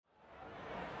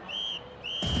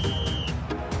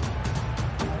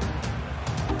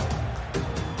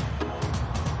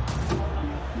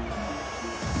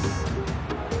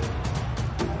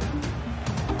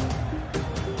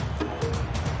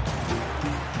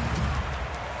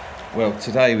Well,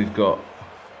 today we've got,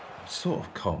 sort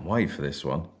of can't wait for this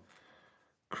one,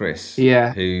 Chris,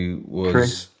 Yeah, who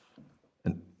Chris.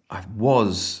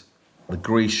 was the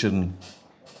Grecian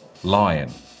lion.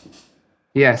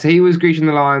 Yeah, so he was Grecian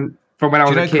the Lion from when I Do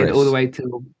was you a know kid all the Chris? way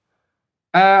till.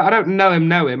 I don't know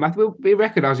him. We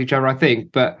recognise each other, I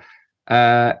think, but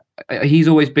uh, he's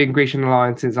always been Grecian the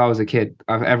Lion since I was a kid.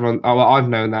 I've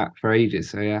known that for ages.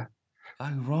 So yeah.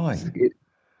 Oh, right.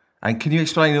 And can you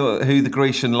explain who the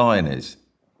Grecian lion is?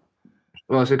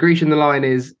 Well, so Grecian the Lion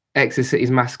is Exeter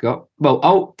City's mascot.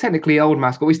 Well, technically old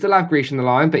mascot. We still have Grecian the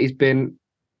Lion, but he's been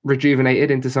rejuvenated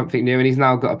into something new, and he's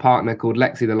now got a partner called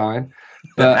Lexi the Lion.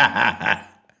 But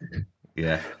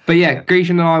Yeah. But yeah,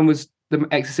 Grecian the Lion was the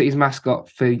Exeter City's mascot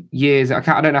for years. I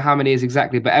don't know how many years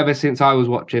exactly, but ever since I was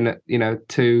watching it,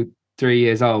 2, 3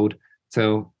 years old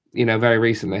till very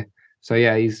recently. So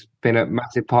yeah, he's been a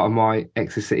massive part of my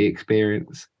Exeter City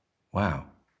experience. Wow.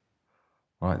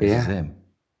 Right, But this is yeah, him.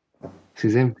 this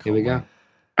is him. Here Can't we wait. go.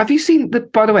 Have you seen the?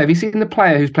 By the way, have you seen the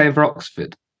player who's playing for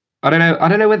Oxford? I don't know. I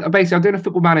don't know whether basically I'm doing a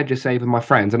football manager save with my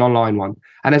friends, an online one,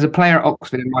 and there's a player at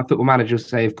Oxford in my football manager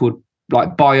save called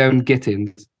like Byone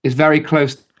Gittins. It's very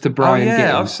close to Oh, Brian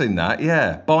yeah, I've Gittins. seen that.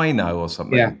 Yeah. Bino or Yeah,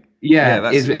 something. Yeah, yeah.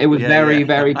 that's, It was yeah, yeah. very,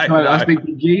 very I close. I was know.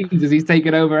 thinking, Jesus, he's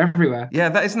taken over everywhere.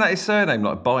 Yeah, isn't that his surname?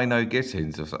 Like Bino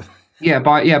Gittins or something. Yeah,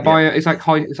 Yeah. by it's like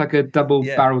it's like a Yeah.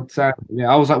 double-barreled sound. Yeah,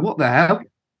 I was like, what the hell?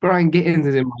 Brian Gittins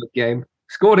is in my game.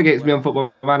 Scored against me Well, on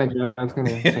Football Manager. I was gonna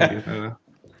change yeah. it over.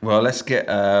 Well, let's get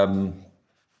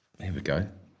here we go.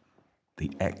 The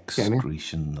Get him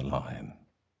ex-Grecian the lion.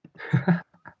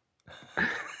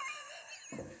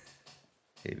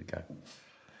 Here we go.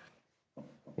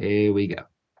 Here we go.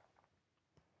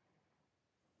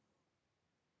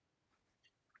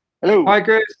 Hello. Hi,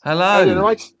 Chris. How you doing, all Hello.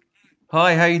 right?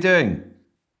 Hi, how you doing?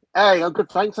 Hey, I'm good,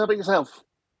 thanks. How about yourself?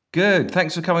 Good.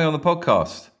 Thanks for coming on the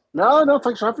podcast. No,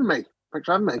 thanks for having me. Thanks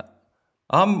for having me.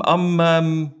 I'm I'm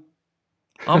um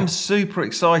I'm super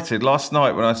excited. Last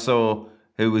night when I saw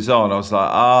who was on, I was like,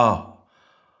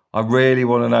 I really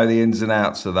want to know the ins and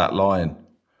outs of that lion.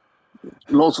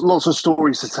 Lots of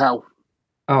stories to tell.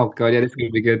 Oh God, yeah, this is gonna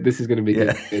be good. This is gonna be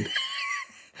Yeah. good.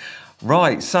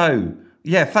 Right. So,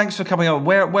 yeah, thanks for coming on.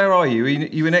 Where are you?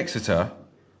 You in Exeter?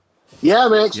 Yeah,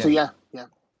 I'm extra, Yeah. yeah.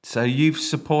 So you've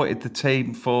supported the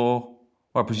team for,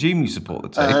 well, I presume you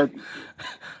support the Uh, team.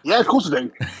 yeah, of course I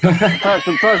do.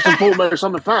 First and foremost,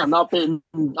 I'm a fan. I've been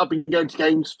going to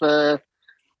games for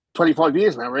 25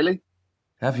 years now, really.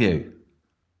 Have you?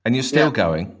 And you're still Yeah.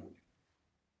 going?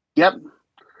 Yep.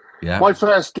 Yeah. My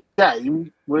first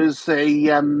game was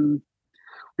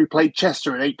we played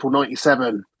Chester in April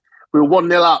 '97. We were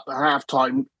 1-0 up at half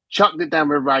time, chucked it down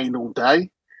with rain all day.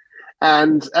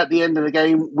 And at the end of the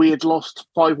game, we had lost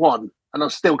 5-1, and I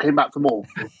still came back for more.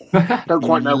 Don't You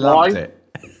quite know loved why. it.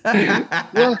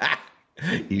 Yeah,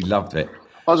 You loved it.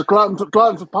 I was a glutton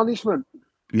for punishment.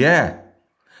 Yeah.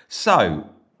 So,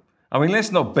 I mean,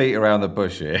 let's not beat around the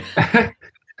bush here.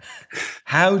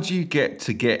 How did you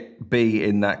get be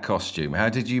in that costume? How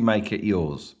did you make it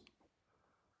yours?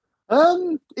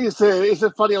 It's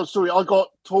a funny old story. I got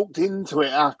talked into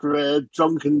it after a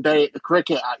drunken day at the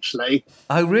cricket, actually,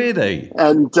 Oh, really?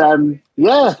 and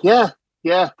yeah.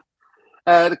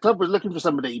 The club was looking for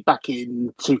somebody back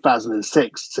in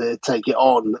 2006 to take it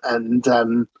on,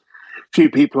 and few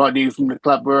people I knew from the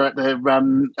club were at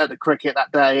the cricket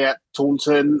that day at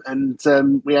Taunton,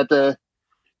 and we had a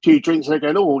few drinks. And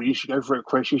they're going, "Oh, you should go for it,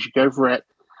 Chris. You should go for it."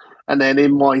 And then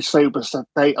in my sober state,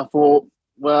 I thought,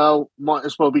 well, might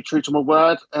as well be true to my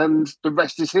word, and the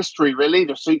rest is history. Really,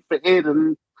 the suit fitted,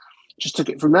 and just took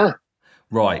it from there.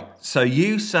 Right. So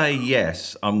you say,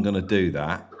 yes, I'm going to do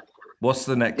that. What's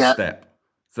the next Yeah, step?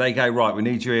 They go, right, we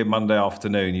need you here Monday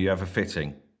afternoon. You have a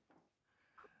fitting.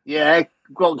 yeah.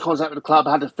 Got in contact with the club,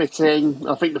 had a fitting.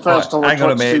 I think the Right, first time I hang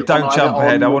on a tried the minute. suit on, Don't I had it jump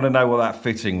ahead. I on. want to know what that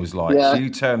fitting was like. So Yeah, you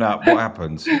turn up. What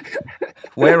happens?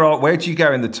 Where do you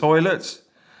go in the toilets?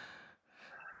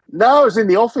 no, I was in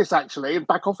the office actually,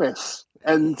 back office.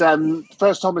 And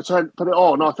first time put it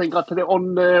on, I think I put it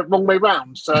on the wrong way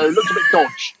round, so it looked a bit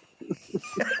dodge.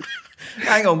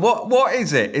 Hang on. What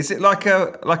is it? Is it like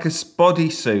a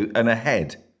bodysuit and a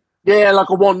head? Yeah, like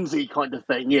a onesie kind of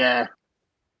thing. Yeah,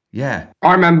 Yeah.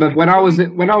 I remember when I was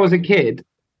a kid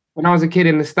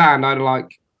in the stand, I'd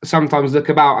like sometimes look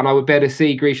about and I would be able to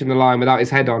see Grecian the Lion without his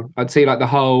head on. I'd see like the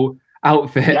whole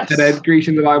outfit, and then yes,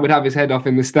 Grecian the Lion would have his head off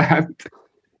in the stand.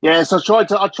 yeah. So I tried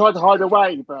to hide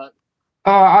away, but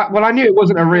Well, I knew it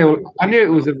wasn't a real. I knew it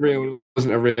wasn't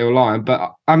a real lion.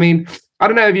 But I mean, I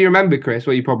don't know if you remember, Chris.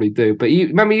 Well, you probably do. But you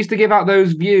remember, you used to give out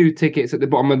those view tickets at the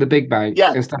bottom of the big bank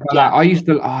yeah, and stuff like yeah, that. I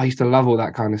used to love all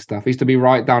that kind of stuff. I used to be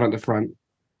right down at the front.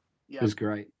 It was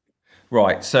great.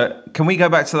 Right. So can we go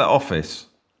back to that office?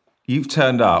 You've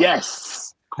turned up.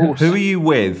 Yes, Of course. Who are you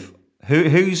with?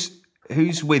 Who's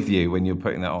with you when you're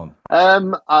putting that on?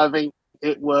 I think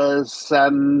it was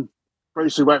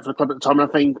Bruce who worked for the club at the time. I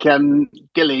think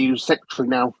Gilly, who's secretary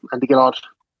now, Andy Gillard,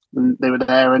 and they were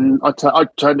there. And I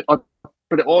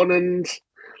put it on, and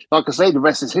like I say, the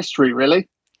rest is history, really.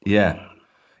 Yeah.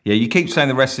 Yeah, you keep saying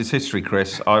the rest is history,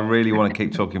 Chris. I really want to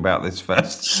keep talking about this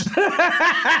first.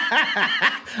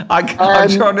 I'm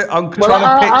trying to picture.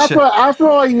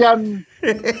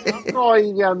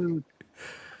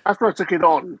 After I took it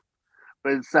on,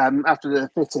 was after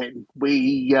the fitting,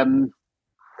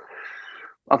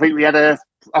 I think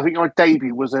our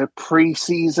debut was a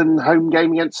pre-season home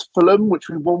game against Fulham, which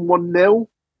we won 1-0.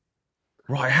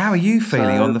 Right, how are you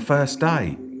feeling on the first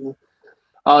day?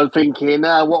 I was thinking,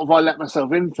 what have I let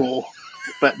myself in for?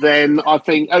 But then I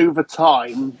think over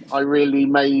time, I really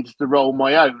made the role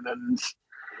my own. And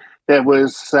there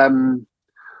was,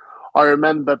 I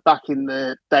remember back in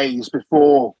the days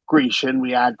before Grecian,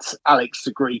 we had Alex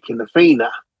the Greek and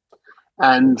Athena.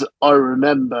 And I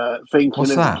remember thinking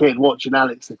as a kid, watching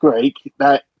Alex the Greek,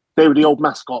 that they were the old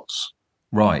mascots.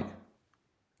 Right.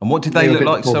 And what did they look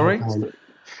like, sorry?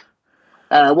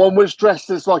 One was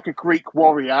dressed as like a Greek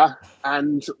warrior,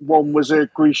 and one was a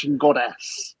Grecian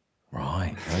goddess.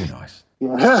 Right, very nice.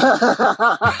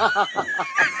 Yeah.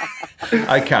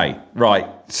 Okay, right.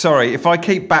 Sorry, if I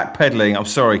keep backpedaling, I'm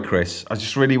sorry, Chris. I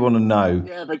just really want to know.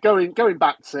 Yeah, but going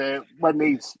back to when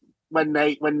these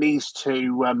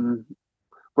two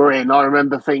were in, I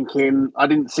remember thinking I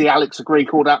didn't see Alex the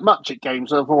Greek all that much at games.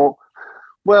 So I thought,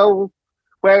 well,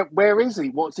 where is he?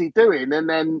 What's he doing? And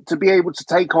then to be able to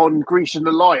take on Grecian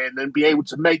the Lion and be able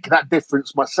to make that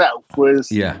difference myself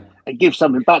and give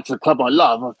something back to the club I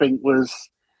love, I think it's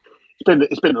been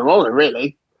an honour,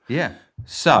 really. Yeah.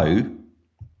 So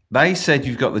they said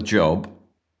you've got the job.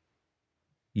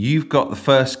 You've got the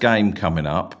first game coming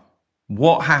up.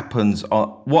 What happens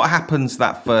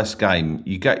that first game?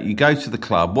 You go to the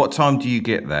club. What time do you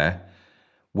get there?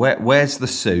 Where's the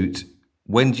suit?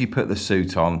 When do you put the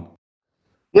suit on?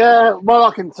 Yeah, well,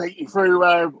 I can take you through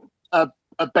a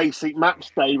basic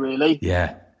match day, really.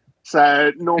 Yeah.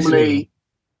 So normally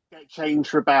get changed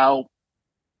for about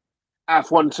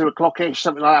 1:30, 2 o'clock-ish,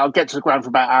 something like that. I'll get to the ground for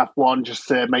about 1:30 just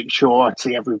to make sure I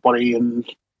see everybody and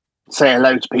say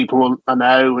hello to people I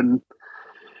know. And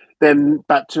then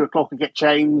about 2 o'clock I get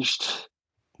changed.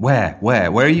 Where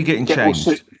are you getting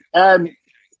changed?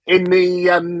 In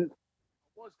the I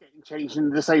was getting changed in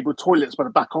the disabled toilets by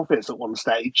the back office at one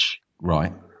stage.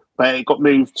 Right. But it got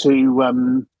moved to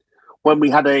when we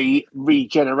had a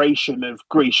regeneration of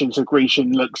Grecian, so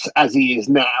Grecian looks as he is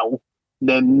now.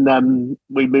 Then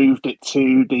we moved it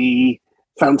to the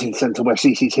Fountain Centre where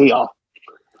CCT are.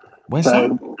 Where's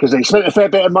that? Because they spent a fair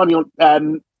bit of money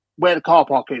on where the car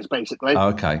park is, basically. Oh,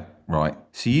 okay, right.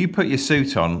 So you put your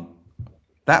suit on.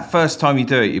 That first time you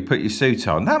do it, you put your suit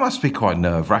on. That must be quite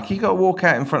nerve-wracking. You got to walk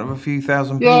out in front of a few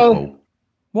thousand people.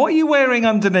 What are you wearing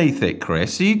underneath it,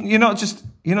 Chris? You're not just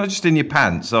in your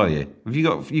pants, are you?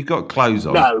 You've got clothes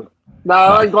on? No.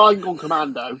 I ain't gone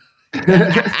commando.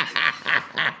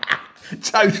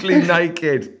 Totally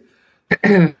naked.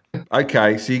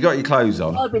 Okay, so you got your clothes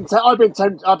on. I've been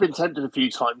tempted a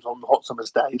few times on hot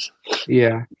summer's days.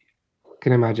 Yeah,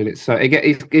 can imagine it. So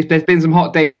there's been some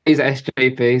hot days at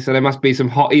SJP, so there must be some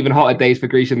even hotter days for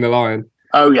Grecian the Lion.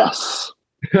 Oh yes.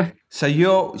 So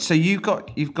you've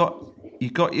got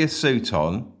your suit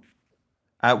on.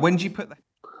 When do you put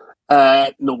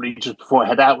that? Normally just before I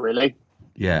head out, really.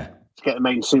 Yeah. To get the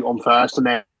main suit on first, and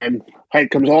then head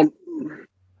comes on.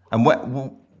 And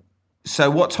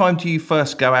so what time do you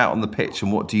first go out on the pitch,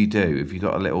 and what do you do? Have you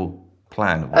got a little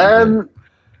plan? Of what you do?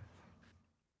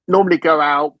 Normally go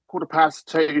out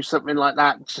 2:15, something like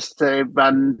that, just to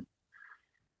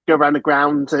go around the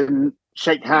ground and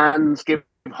shake hands, give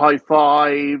high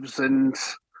fives, and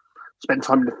spend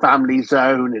time in the family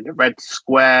zone in the red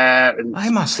square, and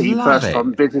see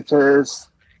first-time visitors.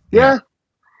 Yeah,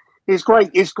 it's great.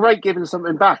 It's great giving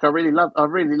something back. I really loved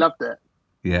it.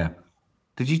 Yeah.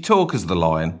 Did you talk as the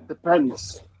Lion?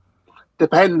 Depends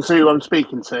who I'm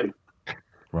speaking to.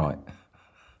 Right.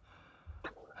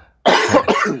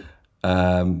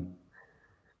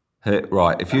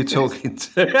 Right. If you're talking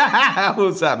to, what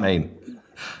does that mean?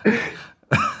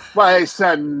 Well, it's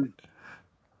I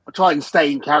try and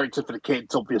stay in character for the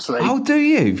kids, obviously. Oh, do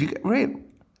you? Really?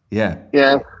 Yeah.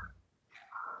 Yeah.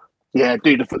 Yeah,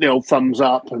 do the old thumbs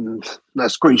up, and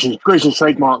that's Grecian's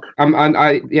trademark.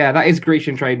 That is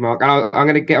Grecian trademark. And I'm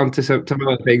going to get onto some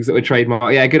other things that were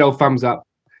trademark. Yeah, good old thumbs up.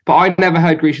 But I never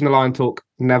heard Grecian the Lion talk.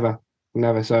 Never.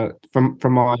 Never. So from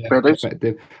my Fair dues.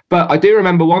 perspective, but I do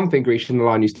remember one thing Grecian the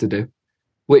Lion used to do,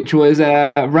 which was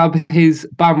rub his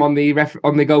bum on the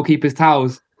goalkeeper's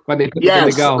towels when they put in the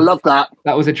Yes, goal. love that.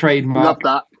 That was a trademark. Love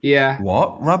that. Yeah.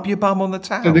 What? Rub your bum on the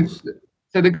So towels?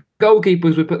 the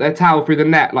goalkeepers would put their towel through the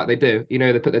net like they do. You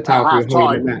know, they put their towel through a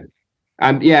hole in the net.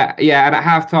 And yeah, and at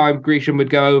halftime, Grecian would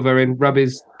go over and rub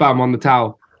his bum on the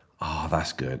towel. Oh,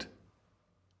 that's good.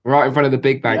 Right in front of the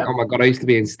big bank. Yep. Oh my God, I used to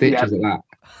be in stitches at that.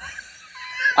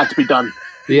 Had to be done.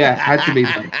 Yeah, had to be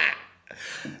done.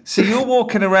 So you're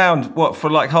walking around, what,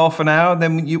 for like half an hour? And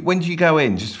then when do you go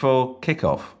in? Just for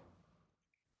kickoff?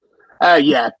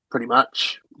 Yeah, pretty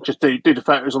much. Just do the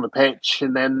photos on the pitch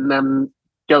and then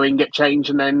go in, get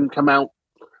changed, and then come out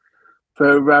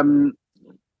for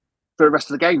the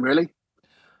rest of the game, really.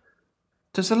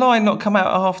 Does the Lion not come out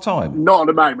at half time? Not at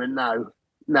the moment, no.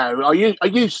 No, I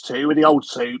used to with the old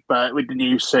suit, but with the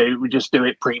new suit, we just do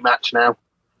it pre-match now.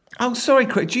 Oh, sorry,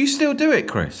 Chris. Do you still do it,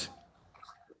 Chris?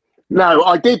 No,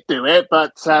 I did do it,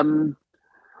 but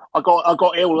I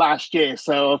got ill last year,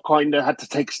 so I've kind of had to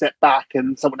take a step back,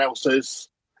 and someone else has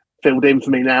filled in for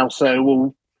me now. So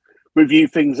we'll review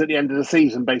things at the end of the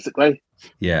season, basically.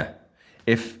 Yeah.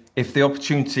 If the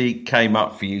opportunity came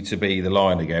up for you to be the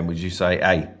Lion again, would you say,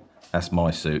 "Hey, that's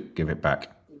my suit. Give it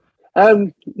back"?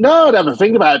 No, I'd have a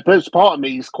think about it. But part of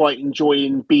me is quite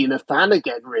enjoying being a fan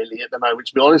again, really, at the moment,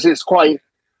 to be honest. It's quite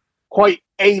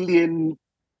alien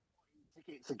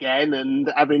tickets again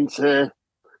and having to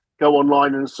go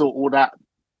online and sort all that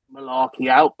malarkey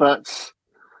out. But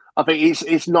I think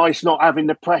it's nice not having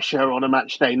the pressure on a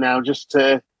match day now, just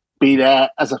to be there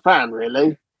as a fan,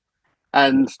 really.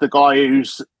 And the guy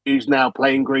who's now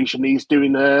playing Grecian, he's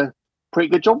doing a pretty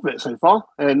good job of it so far,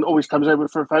 and always comes over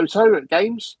for a photo at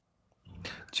games.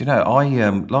 Do you know, I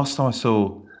last time I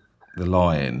saw the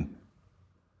Lion,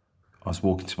 I was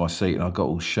walking to my seat and I got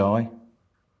all shy.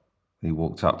 He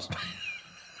walked up to me.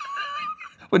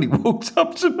 When he walked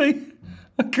up to me,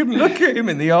 I couldn't look at him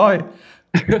in the eye.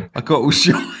 I got all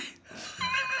shy.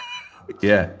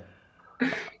 Yeah.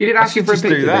 You didn't ask him for a picture,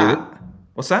 do that.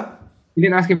 What's that? You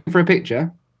didn't ask him for a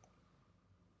picture?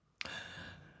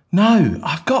 No,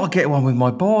 I've got to get one with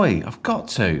my boy. I've got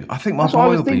to. I think my That's what I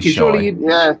boy was will be thinking. shy.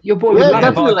 Surely your boy would Yeah, love it.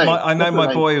 definitely. I know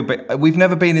my boy will be. We've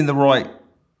never been in the right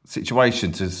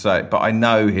situation to say, but I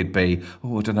know he'd be.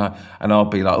 Oh, I don't know, and I'll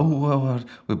be like, oh, well,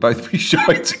 we'll both be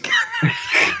shy together.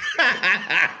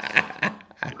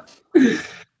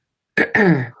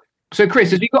 So,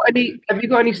 Chris, have you got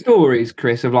any stories,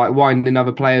 Chris, of like winding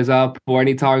other players up, or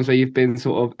any times where you've been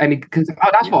sort of any? Because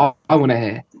that's what I want to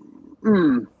hear.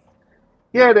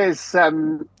 Yeah, there's a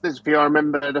few. I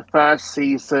remember the first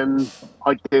season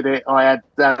I did it. I had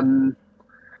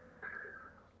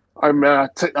I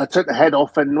took the head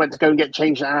off and went to go and get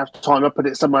changed at half time. I put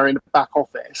it somewhere in the back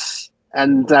office,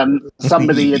 and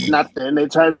somebody had nabbed it. And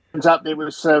it turns out it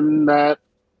was some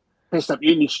pissed up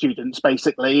uni students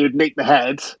basically who'd nicked the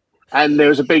head. And there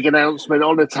was a big announcement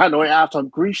on the tannoy at half time: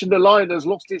 Grecian the Lion has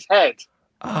lost his head.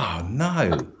 Oh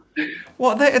no!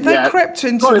 What they crept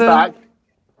into got the? It back.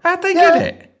 How'd they get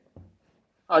it?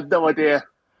 I had no idea.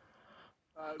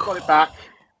 Got it back.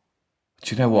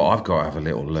 Do you know what? I've got to have a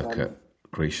little look at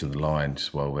Grecian the Lion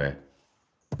just while we're.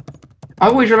 I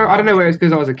always remember. I don't know whether it's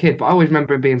because I was a kid, but I always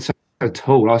remember it being so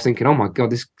tall. I was thinking, oh my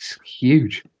God, this is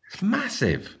huge. It's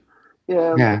massive.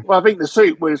 Yeah. Well, I think the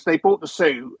suit was. They bought the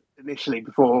suit initially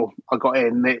before I got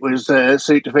in. It was a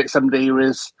suit to fit somebody who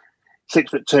was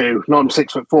 6'2", and I'm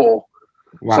 6'4".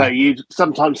 Wow. So you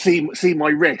sometimes see my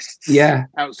wrists. Yeah.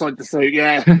 Outside the suit.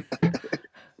 Yeah.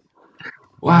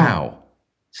 Wow.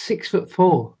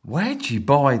 6'4". Where do you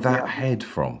buy that head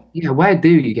from? Yeah, where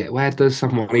does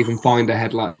someone even find a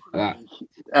head like that?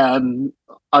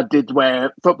 I did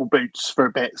wear football boots for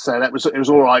a bit, so it was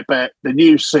all right. But the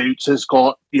new suit has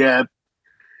got your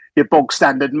bog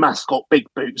standard mascot big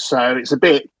boots, so it's a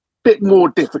bit more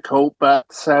difficult. But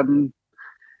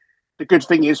the good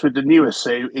thing is with the newer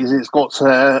suit is it's got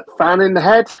a fan in the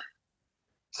head,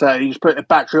 so you just put a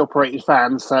battery operated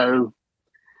fan. So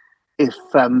if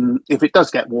it does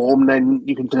get warm, then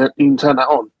you can turn that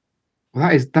on.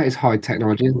 Well, that is high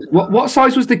technology. What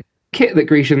size was the kit that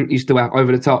Grecian used to wear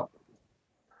over the top?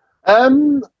 I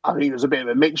think it was a bit of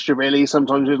a mixture, really.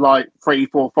 Sometimes it was like 3,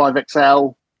 4,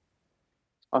 5XL.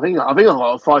 I think I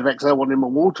got a 5XL one in my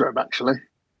wardrobe, actually.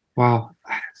 Wow.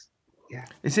 Yeah.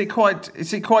 Is it quite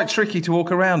tricky to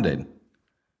walk around in?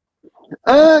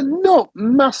 Not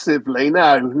massively.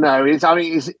 No.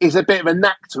 It's a bit of a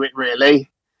knack to it, really.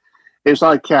 It's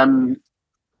like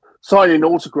signing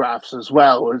autographs as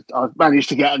well. I've managed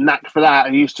to get a knack for that. I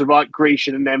used to write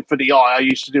Grecian, and then for the eye, I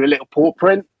used to do a little paw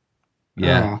print.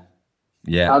 Yeah.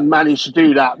 Yeah. and managed to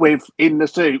do that in the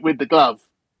suit with the glove.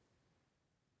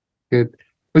 Good.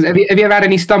 Have you ever had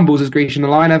any stumbles as Grecian the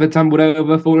Lion? Ever tumbled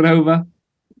over, fallen over?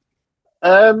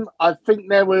 I think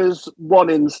there was one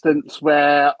instance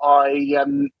where I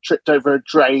tripped over a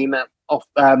drain off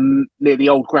near the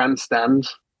old grandstand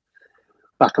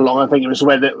back along. I think it was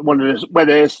where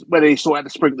they sort out the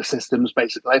sprinkler systems,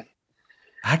 basically.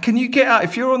 How can you get up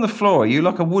if you're on the floor? Are you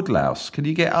like a woodlouse? Can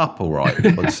you get up all right,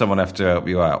 or does someone have to help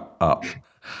you out up?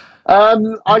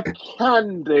 I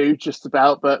can do just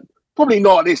about, but probably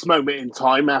not at this moment in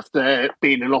time after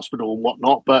being in hospital and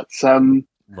whatnot. But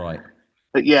Right.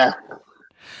 But yeah.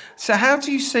 So how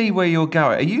do you see where you're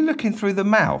going? Are you looking through the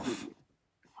mouth?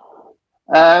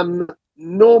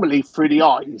 Normally through the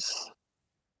eyes.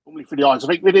 I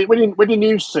think with the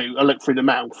new suit, I look through the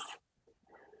mouth.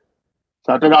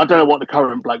 So I don't know what the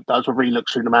current bloke does, whether he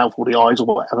looks through the mouth or the eyes or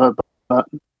whatever. But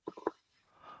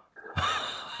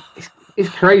it's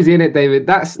crazy, isn't it, David?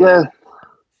 That's yeah.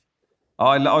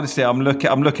 Honestly, I'm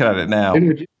looking at it now.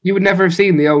 You would never have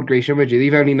seen the old Grecian, would you?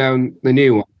 You've only known the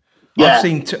new one. Yeah. I've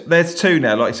seen there's two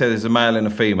now. Like I said, there's a male and a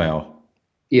female.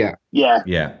 Yeah. Yeah.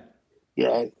 Yeah.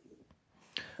 Yeah.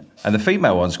 And the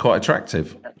female one's quite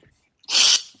attractive.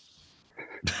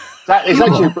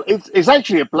 It's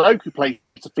actually a bloke who plays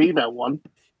the female one.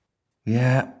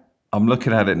 Yeah, I'm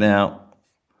looking at it now.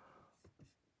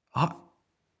 I'm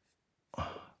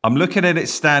looking at it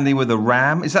standing with a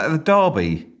ram. Is that the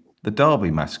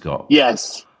Derby mascot?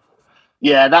 Yes.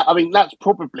 Yeah, that's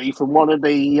probably from one of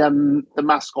the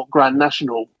mascot Grand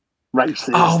National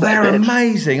races. Oh, they're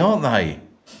amazing, aren't they?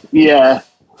 Yeah.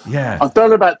 Yeah. I've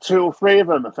done about 2 or 3 of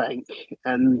them, I think.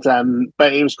 And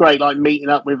but it was great, like meeting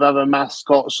up with other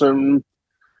mascots and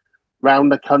around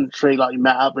the country. Like you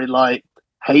met up with like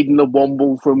Hayden the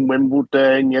Womble from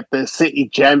Wimbledon, you had the City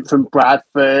Gent from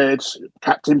Bradford,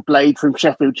 Captain Blade from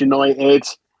Sheffield United,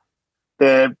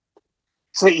 the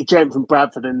City Gent from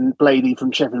Bradford and Bladey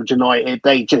from Sheffield United.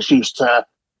 They just used to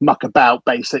muck about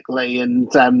basically, and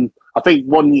I think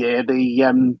one year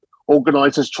the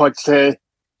organisers tried to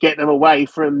get them away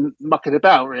from mucking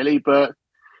about, really. But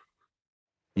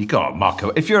you got to muck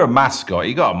about. If you're a mascot,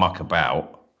 you got to muck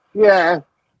about. Yeah.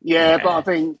 But I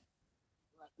think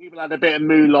people had a bit of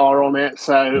moolah on it,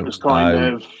 so it was kind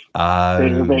of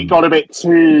got a bit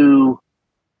too.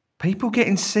 People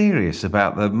getting serious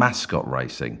about the mascot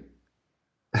racing.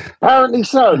 Apparently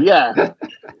so, yeah.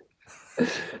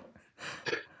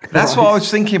 That's what I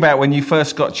was thinking about when you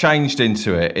first got changed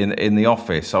into it in the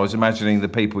office. I was imagining the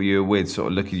people you were with sort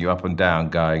of looking you up and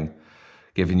down,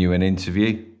 giving you an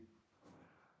interview.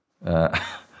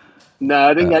 No,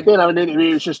 I didn't have an interview.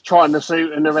 It was just trying the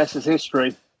suit, and the rest is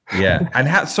history. Yeah. And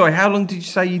how long did you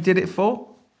say you did it for?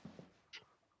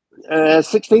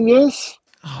 16 years.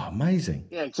 Oh, amazing.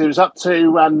 Yeah, because it was up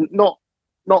to not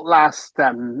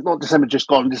December just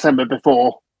gone. December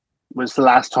before was the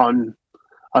last time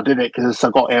I did it because I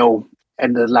got ill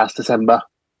end of last December.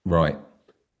 Right.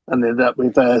 And ended up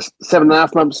with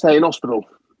 7.5 months stay in hospital.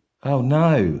 Oh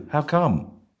no! How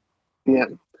come? Yeah,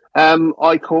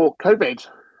 I caught COVID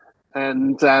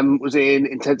and was in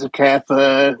intensive care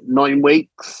for 9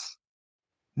 weeks.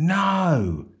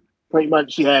 No. Pretty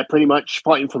much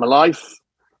fighting for my life.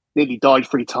 Nearly died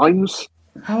 3 times.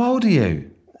 How old are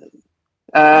you?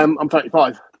 I'm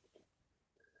 35.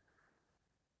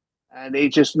 And it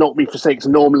just knocked me for 6.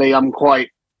 Normally I'm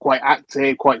quite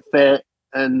active, quite fit,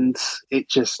 and it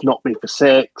just knocked me for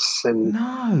 6. And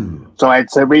no. So I had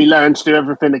to relearn to do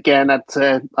everything again. I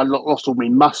lost all my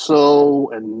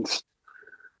muscle, and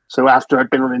so after I'd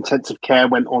been on intensive care,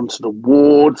 went on to the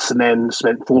wards, and then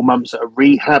spent 4 months at a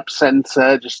rehab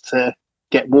centre just to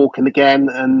get walking again.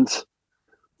 And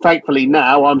thankfully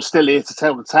now I'm still here to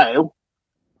tell the tale.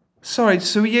 Sorry,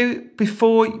 so you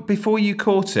before you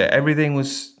caught it, everything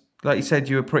was like you said.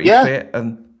 You were pretty fit,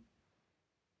 and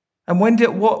when did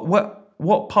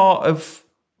what part of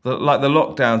the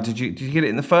lockdown did you get it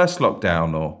in the first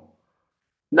lockdown or?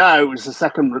 No, it was the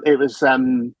second. It was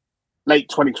late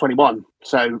 2021.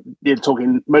 So you're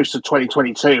talking most of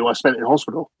 2022. I spent in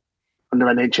hospital under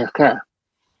NHS care.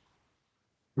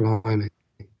 Blimey.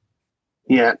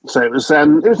 Yeah, so it was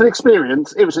an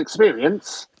experience. It was an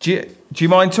experience. Do you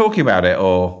mind talking about it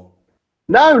or?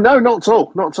 No, not at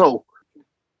all. Not at all.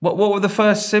 What were the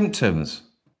first symptoms?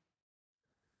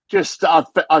 Just I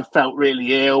felt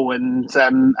really ill and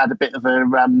had a bit of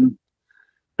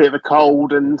a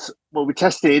cold, and we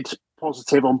tested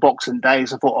positive on Boxing Day.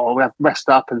 So I thought, I'll have rest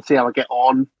up and see how I get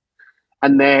on,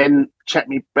 and then check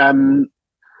me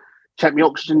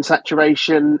oxygen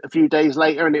saturation a few days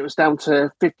later, and it was down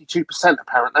to 52%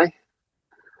 apparently.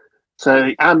 So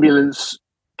the ambulance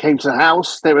came to the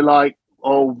house. They were like,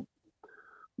 oh,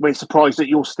 we're surprised that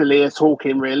you're still here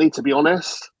talking, really, to be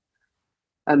honest.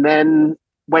 And then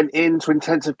went into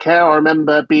intensive care. I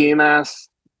remember being asked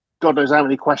God knows how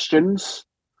many questions,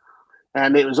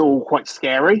 and it was all quite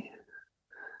scary.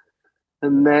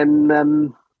 And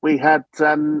then we had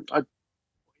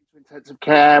intensive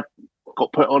care,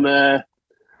 got put on a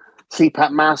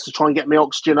CPAP mask to try and get my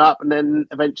oxygen up, and then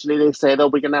eventually they said, "Oh,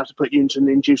 we're going to have to put you into an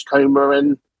induced coma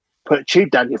and put a tube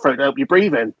down your throat to help you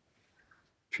breathe in."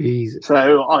 Jesus.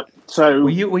 So were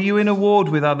you in a ward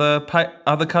with other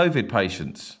COVID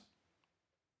patients?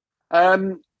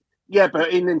 Yeah, but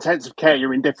in intensive care,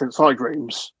 you're in different side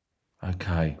rooms,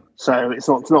 Okay. so it's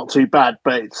not too bad.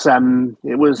 But it was.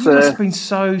 You must have been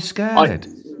so scared.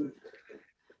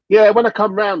 Yeah, when I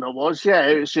come round, it was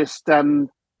just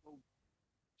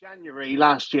January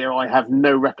last year. I have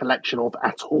no recollection of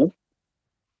at all,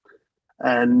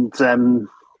 and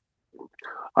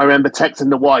I remember texting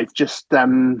the wife just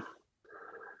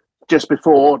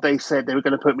before they said they were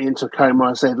going to put me into a coma.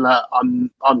 I said, "Look, I'm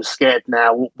scared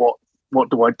now. What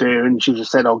do I do?" And she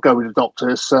just said, "I'll go with the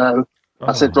doctors." So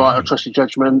I said, "Right, I'll trust your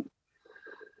judgment."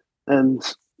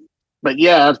 But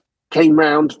yeah, I came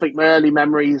round. I think my early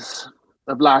memories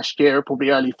of last year, probably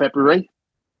early February,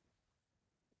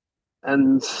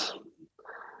 and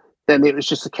then it was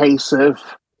just a case of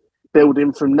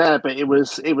building from there. But it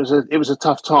was a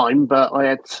tough time. But I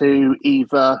had to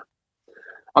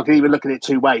I could either look at it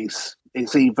two ways.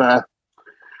 It's either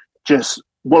just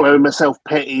wallow in myself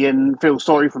pity and feel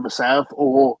sorry for myself,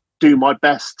 or do my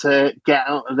best to get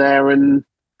out of there and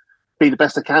be the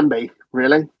best I can be,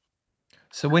 really.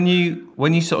 So when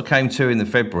you sort of came to in the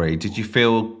February, did you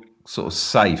feel sort of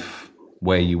safe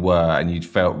where you were and you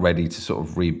felt ready to sort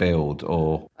of rebuild,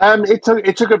 or? It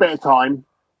took a bit of time.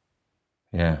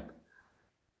 Yeah.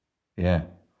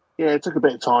 It took a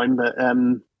bit of time, but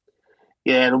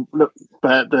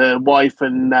but the wife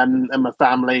and my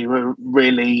family were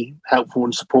really helpful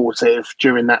and supportive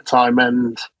during that time,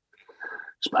 and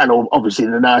obviously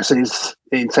the nurses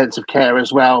in intensive care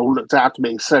as well looked after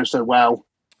me so well.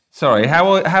 Sorry,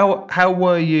 how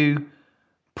were you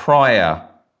prior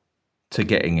to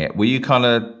getting it? Were you kind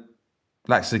of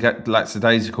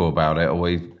lackadaisical about it, or were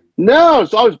you... No,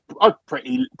 I was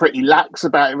pretty lax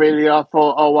about it, really. I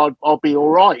thought, oh, I'll be all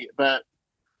right, but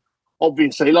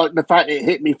obviously, like the fact it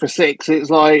hit me for 6, it's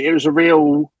like it was a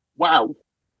real wow.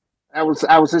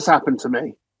 How's this happened to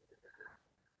me?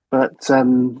 But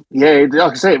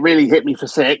like I say, it really hit me for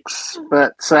 6.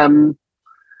 But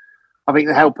I think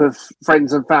the help of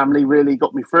friends and family really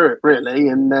got me through it, really.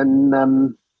 And then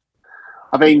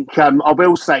I think I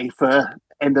will say for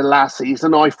end of last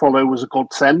season, iFollow was a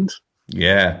godsend.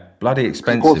 Yeah, bloody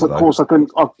expensive. Of course, I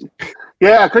couldn't. I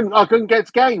couldn't get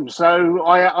to games, so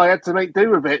I had to make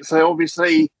do with it. So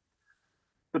obviously,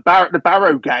 the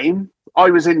Barrow game, I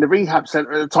was in the rehab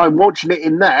centre at the time, watching it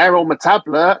in there on my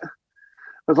tablet.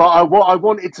 I was like, I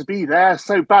wanted to be there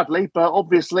so badly, but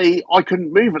obviously I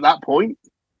couldn't move at that point.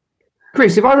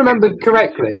 Chris, if I remember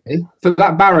correctly, for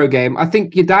that Barrow game, I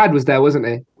think your dad was there, wasn't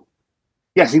he?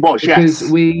 Yes, he was. Because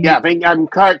I think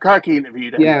Kirky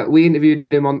interviewed him. Yeah, we interviewed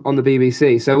him on the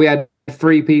BBC. So we had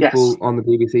 3 people on the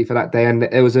BBC for that day, and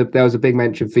there was a big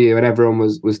mention for you, and everyone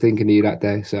was thinking of you that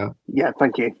day. So yeah,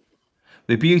 thank you.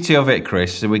 The beauty of it,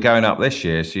 Chris, so we're going up this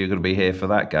year, so you're going to be here for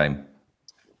that game.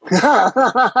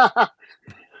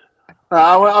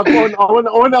 I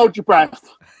want to hold your breath.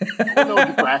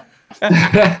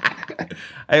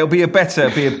 It'll be a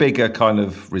bigger kind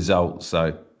of result.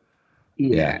 So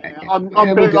yeah. I'm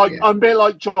a bit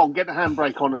like John. Get the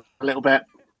handbrake on a little bit.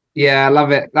 Yeah, I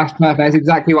love it. That's perfect. That's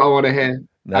exactly what I want to hear.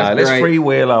 Let's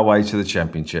freewheel our way to the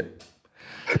championship.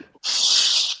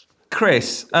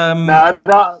 Chris,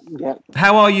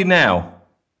 how are you now?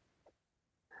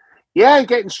 Yeah,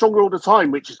 getting stronger all the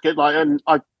time, which is good. Like, and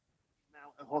I out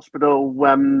of hospital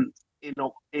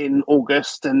in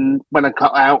August, and when I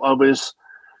cut out, I was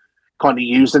kind of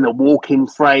using a walking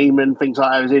frame and things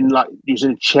like that. I was in like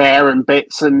using a chair and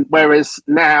bits, and whereas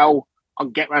now I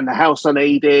can get around the house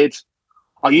unaided.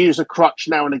 I use a crutch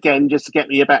now and again just to get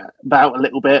me about a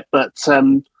little bit, but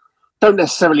don't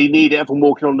necessarily need it if I'm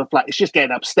walking on the flat. It's just getting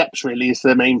up steps really is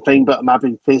the main thing. But I'm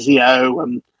having physio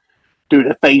and doing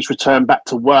a phase return back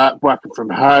to work, working from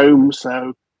home.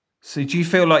 So do you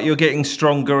feel like you're getting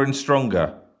stronger and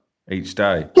stronger each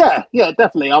day? Yeah,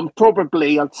 definitely.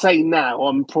 I'd say now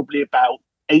I'm probably about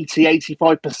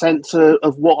 85%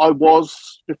 of what I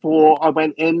was before I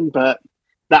went in, but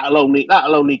that'll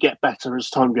only get better as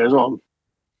time goes on.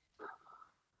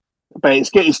 But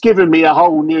it's given me a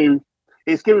whole new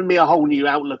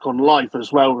outlook on life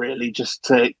as well, really, just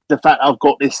to the fact I've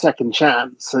got this second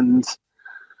chance, and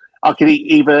I could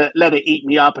either let it eat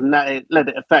me up and let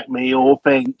it affect me, or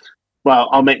think, well,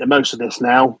 I'll make the most of this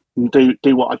now and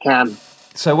do what I can.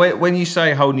 So when you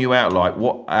say whole new outlook,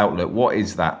 what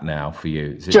is that now for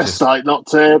you? Is it just like not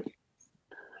to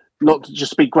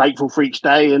just be grateful for each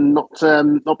day and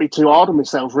not be too hard on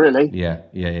myself, really. Yeah.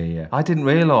 I didn't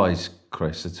realise,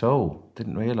 Chris, at all.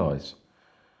 Didn't realise.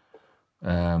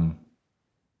 No,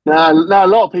 a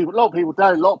lot of people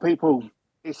don't. A lot of people.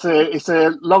 It's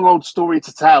a long old story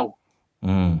to tell.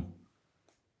 Mm.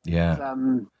 Yeah.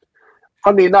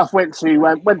 Funny enough, went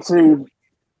to.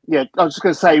 Yeah, I was just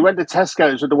going to say, went to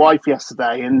Tesco's with the wife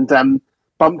yesterday and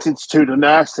bumped into two of the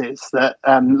nurses that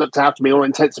looked after me on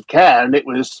intensive care, and it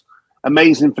was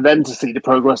amazing for them to see the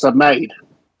progress I've made.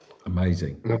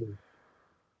 Amazing.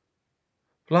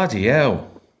 Bloody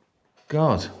hell.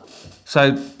 God.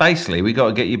 So basically, we got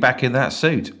to get you back in that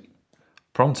suit.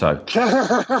 Pronto.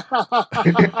 Definitely.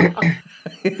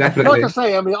 Like I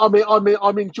say,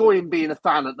 I'm enjoying being a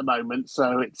fan at the moment,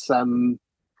 so it's all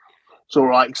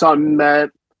right. So I'm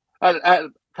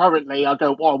currently I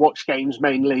watch games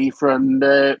mainly from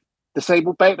the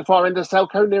disabled bay at the far end of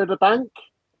Selco near the bank.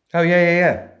 Oh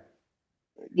yeah.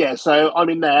 Yeah, so I'm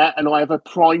in there and I have a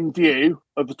prime view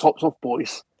of the Tops Off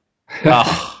boys.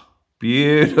 Oh,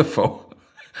 beautiful.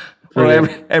 Well,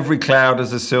 every cloud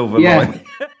has a silver lining.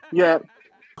 Yeah.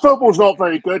 Football's not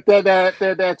very good. They're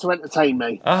there to entertain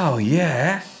me. Oh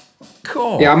yeah.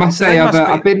 Cool. Yeah, I must say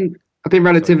I've been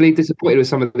relatively disappointed with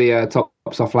some of the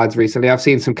Tops Off lads recently. I've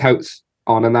seen some coats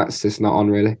on, and that's just not on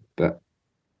really. But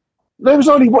there was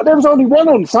only one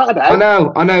on Saturday.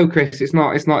 I know, Chris. It's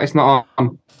not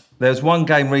on. There's one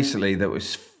game recently that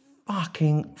was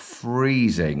fucking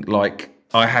freezing. Like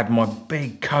I had my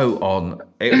big coat on.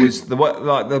 It was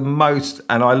the most,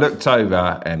 and I looked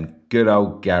over, and good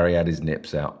old Gary had his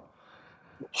nips out.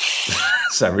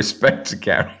 So respect to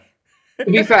Gary. To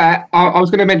be fair, I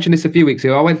was going to mention this a few weeks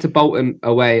ago. I went to Bolton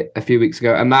away a few weeks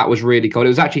ago, and that was really cold. It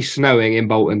was actually snowing in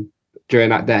Bolton during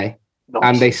that day,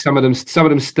 nice. And some of them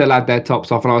still had their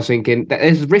tops off. And I was thinking,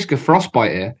 there's a risk of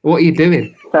frostbite here. What are you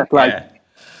doing? Fair play.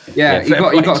 Yeah,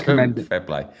 you got to commend it. Fair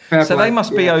play. So they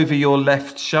must be over your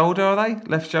left shoulder, are they?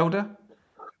 Left shoulder?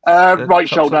 Right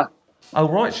shoulder. Oh,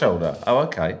 right shoulder. Oh,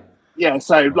 okay. Yeah,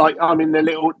 so like I'm in the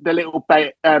little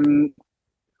bit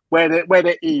where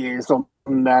the E is on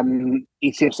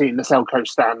ECFC in the Selco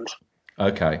stand.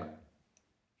 Okay.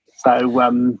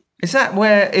 So is that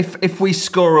where if we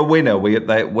score a winner,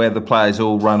 where the players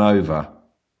all run over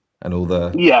and all the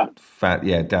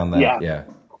down there?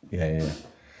 Yeah.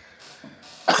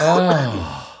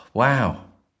 Oh, wow.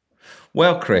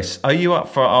 Well, Chris, are you up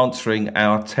for answering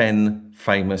our 10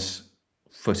 famous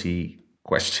footy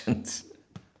questions?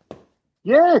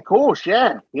 Yeah, of course.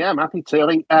 Yeah, I'm happy to. I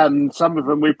think some of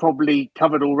them we've probably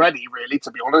covered already, really,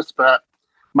 to be honest, but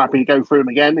I'm happy to go through them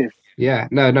again.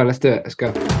 No, let's do it. Let's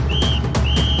go.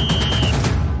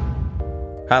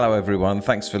 Hello everyone,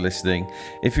 thanks for listening.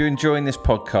 If you're enjoying this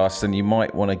podcast, then you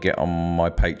might want to get on my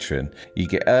Patreon. You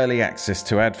get early access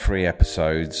to ad-free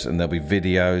episodes, and there'll be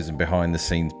videos and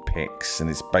behind-the-scenes pics, and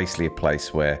it's basically a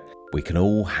place where we can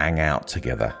all hang out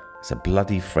together. It's a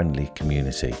bloody friendly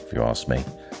community, if you ask me.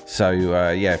 So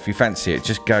if you fancy it,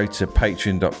 just go to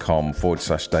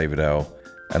patreon.com/David Earl.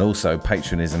 And also,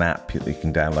 Patreon is an app that you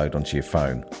can download onto your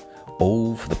phone,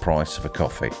 all for the price of a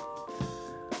coffee,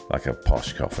 like a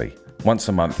posh coffee. Once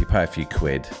a month, you pay a few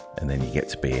quid, and then you get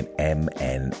to be an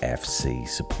MNFC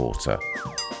supporter.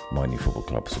 Mind Your Football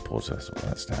Club supporter, that's what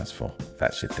that stands for.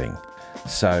 That's your thing.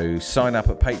 So sign up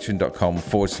at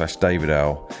patreon.com/David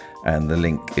Earl, and the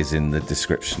link is in the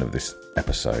description of this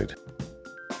episode.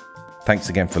 Thanks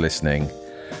again for listening.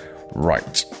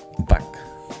 Right, back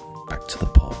to the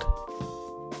pod.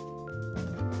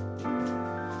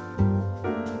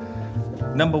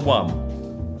 Number 1.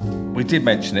 We did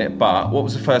mention it, but what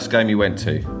was the first game you went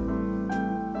to?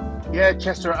 Yeah,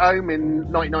 Chester at home in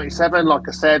 1997. Like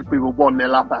I said, we were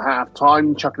 1-0 up at half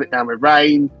time, chucking it down with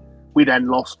rain. We then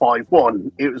lost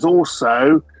 5-1. It was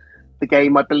also the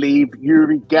game, I believe,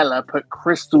 Yuri Geller put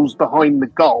crystals behind the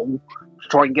goal to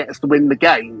try and get us to win the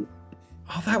game.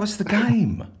 Oh, that was the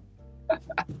game.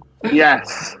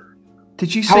 Yes.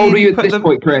 Did you see? How old were you at this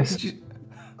point, Chris?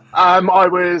 I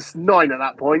was 9 at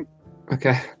that point.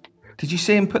 Okay. Did you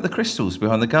see him put the crystals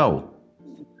behind the goal?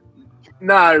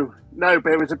 No, but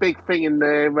it was a big thing in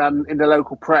the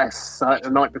local press the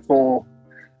night before.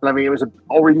 I mean, it was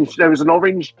there was an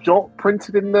orange dot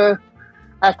printed in the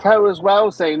Echo as well,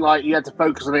 saying like you had to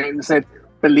focus on it, and it said,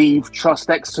 "Believe,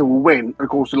 trust, Exeter will win." And of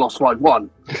course, we lost 5-1.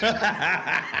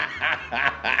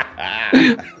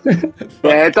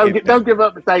 Yeah, don't give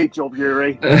up the day job,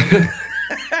 Yuri.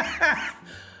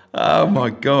 Oh my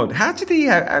God! How did he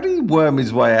worm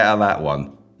his way out of that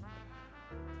one?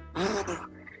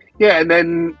 Yeah, and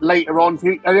then later on,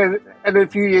 and then a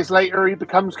few years later, he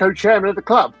becomes co-chairman of the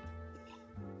club.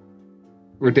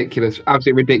 Ridiculous,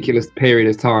 absolutely ridiculous period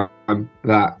of time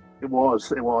that. It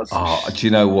was. Oh, do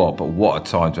you know what? But what a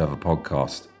time to have a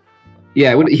podcast.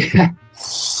 Yeah, yeah.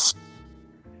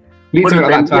 Need Would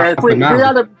something have like that to happen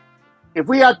now. if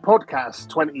we had podcasts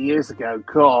 20 years ago,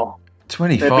 God,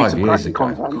 25 years ago.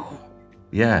 content.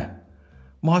 Yeah.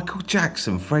 Michael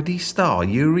Jackson, Freddie Starr,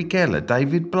 Uri Geller,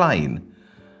 David Blaine.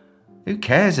 Who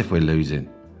cares if we're losing?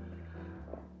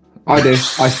 I do.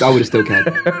 I would have still cared.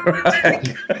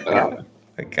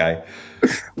 Okay.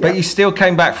 But you still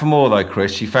came back for more, though,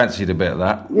 Chris. You fancied a bit of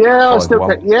that. Yeah,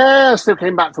 I still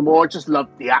came back for more. I just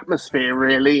loved the atmosphere,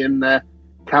 really, and the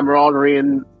camaraderie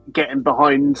and getting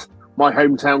behind my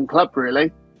hometown club,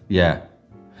 really. Yeah.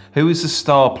 Who was the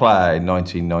star player in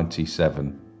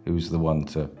 1997? Who was the one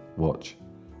to watch?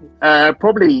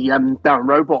 Probably Darren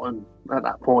Rowbottom at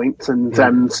that point,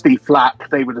 and Steve Flack.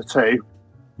 They were the two.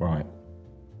 Right.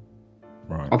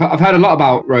 I've heard a lot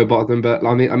about Rowbottom, but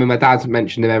I mean, my dad's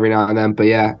mentioned him every now and then. But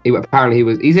yeah, he might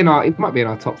be in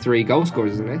our top 3 goal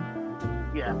scorers, isn't he?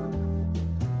 Yeah.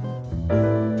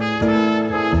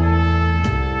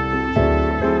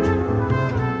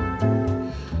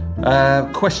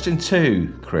 Question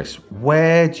 2, Chris.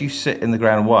 Where do you sit in the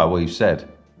ground and why? Well, you said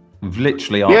we've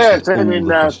literally answered all the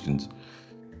questions.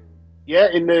 Yeah,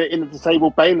 in the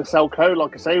disabled bay in the Selco,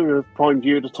 like I say, we have prime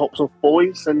view of the tops off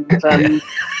boys, and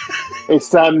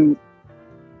it's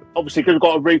obviously because we've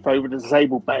got a roof over the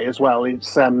disabled bay as well. It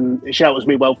shelters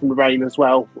me well from the rain as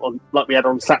well, like we had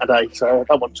on Saturday, so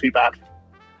that wasn't too bad.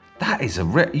 That is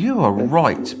you are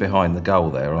right behind the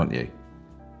goal there, aren't you?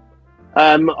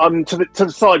 I'm to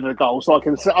the side of the goal, so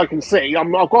I can see.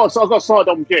 I've got side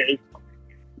on view.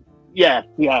 Yeah.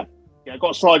 I've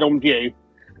got side on view.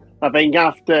 I think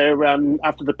after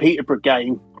the Peterborough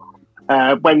game,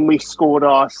 when we scored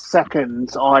our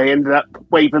second, I ended up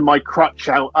waving my crutch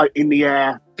out in the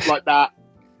air like that,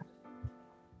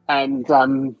 and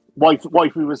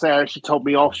wifey was there. She told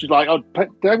me off. She's like, "Oh,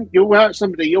 don't you'll hurt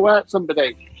somebody. You'll hurt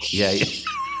somebody." Yeah.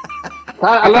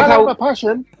 I love my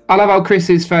passion. I love how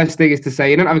Chris's first thing is to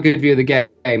say, "You don't have a good view of the game.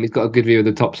 He's got a good view of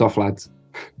the tops off lads."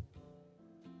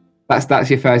 That's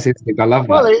your first instinct. I love that.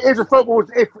 Well, it is a football.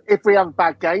 If we have a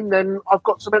bad game, then I've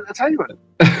got some entertainment.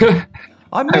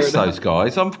 I miss those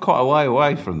guys. I'm quite a way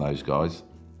away from those guys.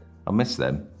 I miss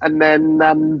them. And then,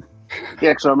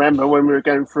 because I remember when we were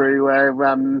going through a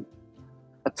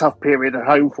tough period of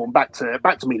home form. Back to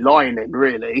me lying in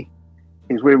really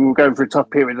is when we were going through a tough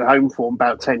period of home form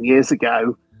about 10 years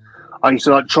ago. I used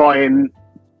to try and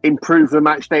improve the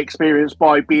match day experience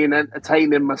by being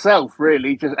entertaining myself,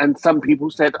 really. And some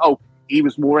people said, "Oh, he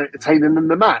was more entertaining than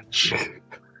the match."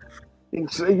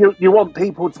 You want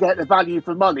people to get the value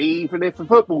for money, even if the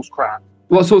football's crap.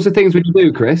 What sorts of things would you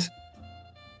do, Chris?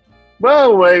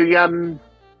 Well, we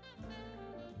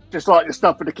just like the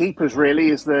stuff for the keepers. Really,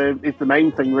 is the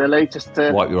main thing. Really, just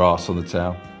to wipe your arse on the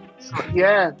towel.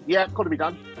 Yeah, got to be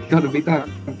done. Got to be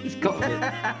done. It's got to be.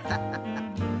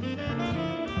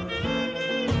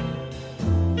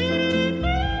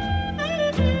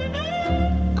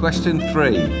 Question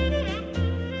 3.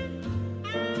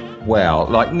 Well,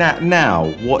 like now,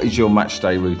 what is your match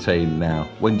day routine now?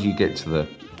 When do you get to the...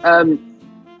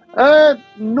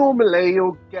 Normally,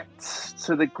 you'll get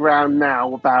to the ground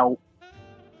now about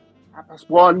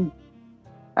 1:30,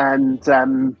 and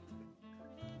then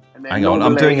hang on,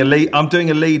 I'm doing a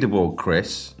leaderboard,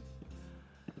 Chris.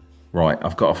 Right,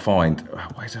 I've got to find...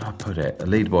 Where did I put it? A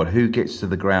leaderboard. Who gets to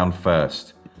the ground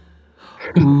first?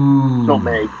 Not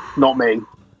me.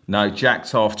 No,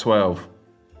 Jack's 12:30.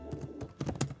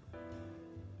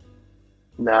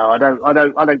 No, I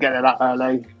don't get it that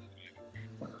early.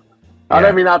 Yeah. I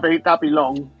don't mean that'd be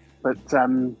long, but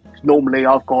normally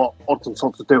I've got odds and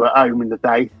sods to do at home in the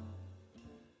day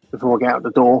before I get out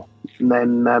the door, and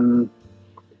then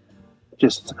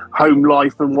just home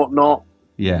life and whatnot.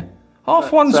 Yeah,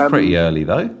 1:30's pretty early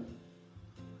though.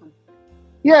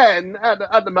 Yeah, and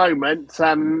at the moment,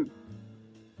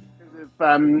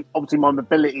 obviously my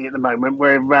mobility at the moment,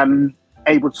 we're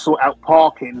able to sort out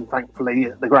parking, thankfully,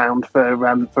 at the ground for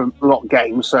a lot of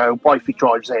games. So wifey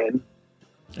drives in.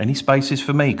 Any spaces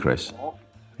for me, Chris?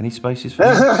 Any spaces for me?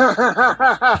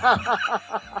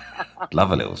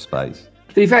 Love a little space.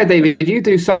 To be fair, David, you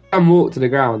do some walk to the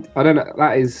ground. I don't know.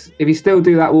 That is, if you still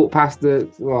do that walk past the...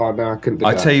 Oh, no, I couldn't do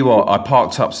that. I tell you what, I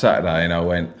parked up Saturday and I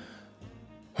went...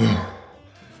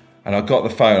 And I got the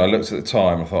phone, I looked at the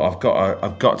time, I thought,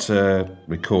 I've got to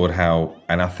record how...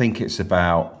 And I think it's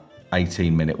about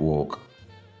 18-minute walk.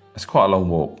 It's quite a long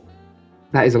walk.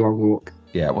 That is a long walk.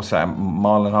 Yeah, what's that, a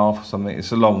mile and a half or something?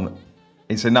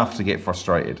 It's enough to get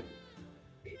frustrated.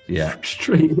 Yeah.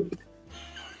 Frustrated.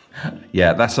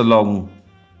 Yeah, that's a long...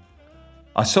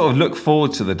 I sort of look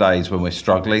forward to the days when we're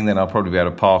struggling, then I'll probably be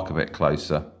able to park a bit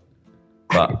closer.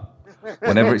 But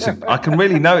whenever I can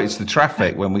really notice the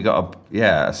traffic when we got a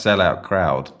sellout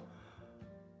crowd.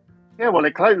 Yeah, well,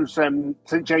 it closed St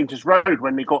James's Road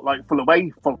when they got full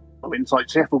away following, like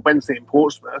Sheffield Wednesday and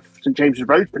Portsmouth. St James's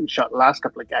Road's been shut the last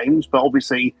couple of games, but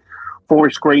obviously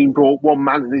Forest Green brought one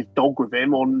man and his dog with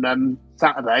him on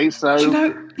Saturday, so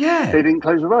they didn't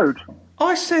close the road.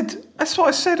 That's what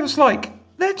I said. It was like,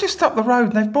 they're just up the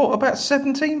road and they've brought about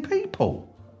 17 people.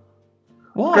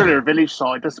 Why? They're a village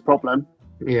side, that's the problem.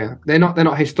 Yeah, they're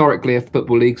not historically a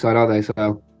football league side, are they?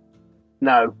 So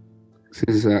no.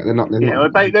 They're not.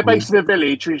 They're based in a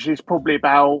village which is probably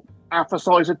about half the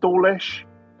size of Dawlish.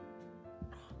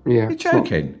 Yeah, you're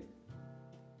joking.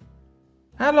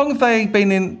 How long have they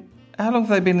been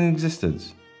in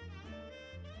existence?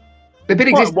 They've been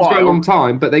in existence for a long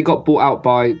time, but they got bought out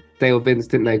by Dale Vince,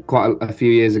 didn't they? Quite a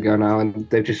few years ago now, and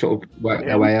they've just sort of worked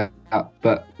their way up.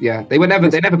 But yeah, they never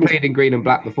played in green and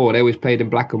black before. They always played in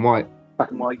black and white.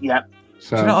 Black and white, yeah.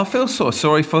 So I feel sort of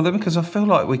sorry for them because I feel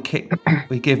like we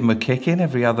give them a kick in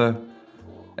every other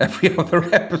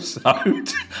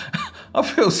episode. I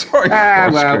feel sorry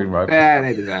for Green Road. Yeah,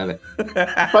 they deserve it.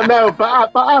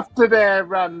 but after their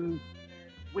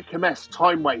Wycombe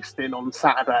time wasting on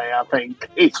Saturday, I think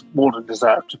it's more than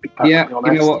deserved, to be perfectly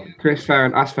honest. You know what, Chris?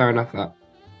 That's fair enough. That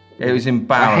it was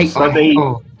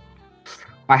embarrassing.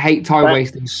 I hate time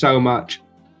wasting so much.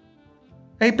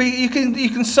 Hey, but you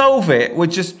can solve it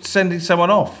with just sending someone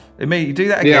off. I mean, you do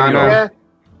that again. Yeah, I know.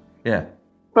 Yeah.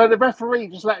 But the referee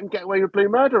just let him get away with blue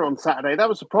murder on Saturday. That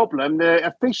was the problem. The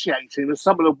officiating was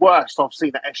some of the worst I've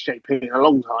seen at SJP in a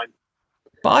long time.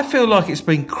 But I feel like it's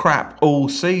been crap all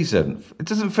season. It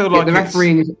doesn't feel like the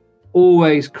refereeing is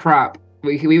always crap.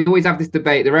 We always have this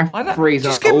debate. The referees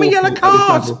just give me yellow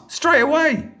cards straight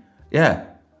away. Yeah.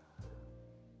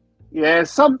 Yeah,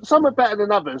 some are better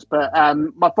than others, but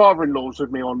my father-in-law's with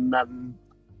me on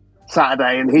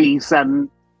Saturday, and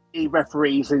he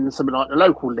referees in some of the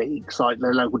local leagues, like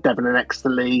the local Devon and Exeter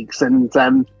leagues, and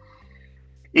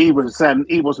he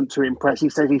wasn't too impressed. He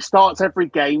said he starts every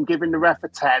game giving the ref a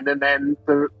 10, and then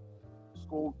the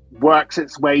score works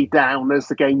its way down as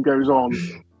the game goes on.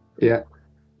 Yeah,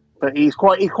 but he's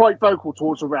quite vocal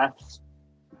towards the refs.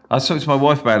 I was talking to my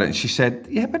wife about it, and she said,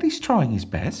 "Yeah, but he's trying his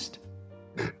best."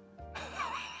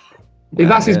 If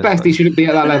that's his best, he shouldn't be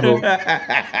at that level.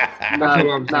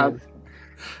 No.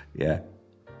 Yeah.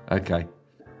 Okay.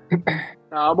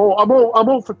 I'm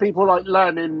all for people like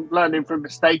learning from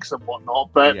mistakes and whatnot,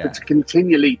 but to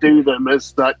continually do them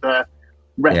as the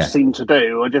refs seem to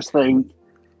do, I just think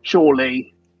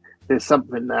surely there's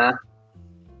something there.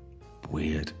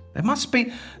 Weird. There must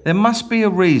be a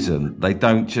reason they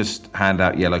don't just hand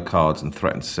out yellow cards and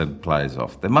threaten to send players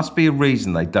off. There must be a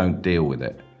reason they don't deal with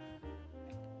it.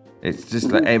 It's just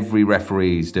that every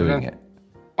referee is doing it.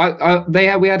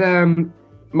 We had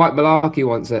Mike Malarkey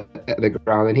once at the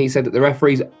ground, and he said that the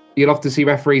referees, you'll often see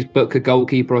referees book a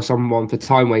goalkeeper or someone for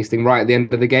time wasting right at the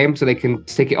end of the game, so they can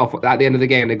tick it off at the end of the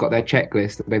game. They've got their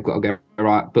checklist, and they've got to go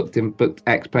right, booked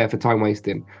X player for time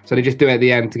wasting. So they just do it at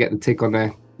the end to get the tick on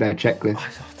their checklist. I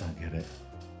don't get it.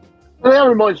 Well, that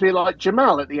reminds me of like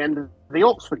Jamal at the end of the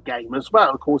Oxford game as well.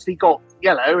 Of course, he got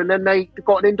yellow, and then they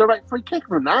got an indirect free kick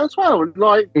from that as well. And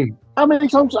how many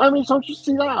times do you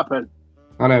see that happen?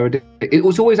 I know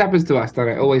it always happens to us,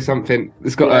 doesn't it? Always something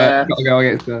that's got to go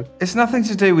against us. It's nothing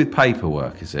to do with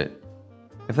paperwork, is it?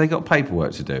 Have they got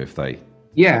paperwork to do?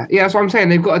 Yeah, that's what I'm saying.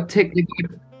 They've got a tick, they've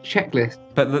got a checklist.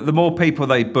 But the more people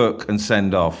they book and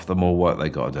send off, the more work they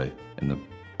got to do.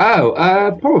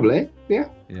 Probably, yeah.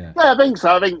 Yeah, I think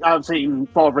so. I think I've seen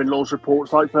father-in-law's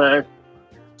reports for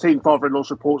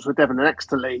Devon and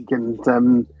Exeter League,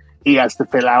 and he has to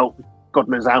fill out God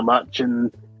knows how much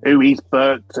and who he's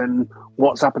booked and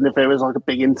what's happened if there was like a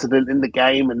big incident in the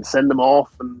game and send them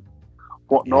off and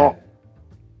whatnot.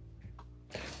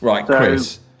 Yeah. Right, so,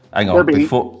 Chris, hang on.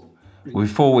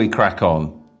 Before we crack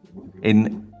on,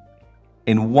 in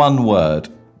one word,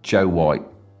 Joe White.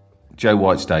 Joe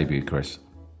White's debut, Chris.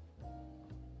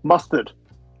 Mustard.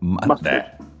 Mustard.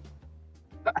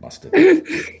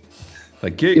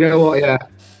 Thank you. You know what? Yeah,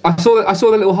 I saw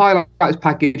the little highlights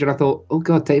package, and I thought, oh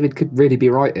god, David could really be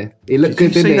right here. He looked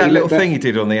good. Did you see that little thing he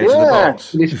did on the edge of the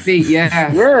box? With his feet,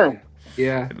 yeah.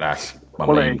 That's I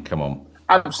mean, come on.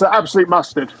 Absolute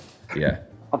mustard. Yeah.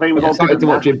 I think we're excited to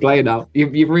watch him play now.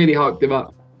 You've really hyped him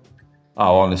up.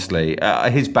 Oh, honestly,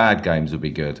 his bad games will be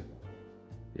good.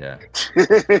 Yeah.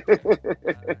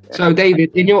 So,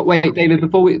 David,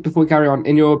 before we carry on,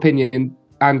 in your opinion,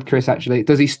 and Chris actually,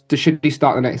 should he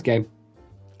start the next game?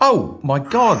 Oh my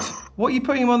God! What are you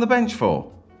putting him on the bench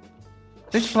for?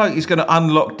 This bloke is going to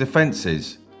unlock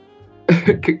defences.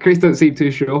 Chris doesn't seem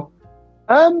too sure.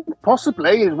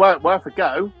 Possibly. It's worth a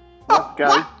go.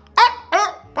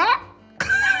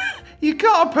 You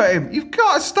got to put him. You've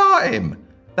got to start him.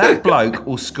 That bloke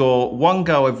will score 1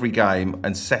 goal every game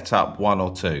and set up 1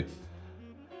 or 2.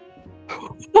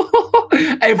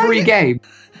 Every game.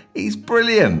 He's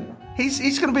brilliant.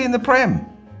 He's going to be in the Prem.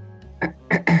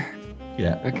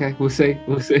 Yeah. Okay, we'll see.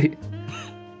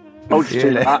 I'll just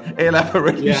do that. He'll have a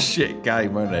really shit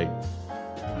game, won't he?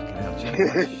 Fucking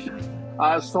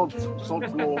hell, Sod's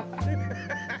law.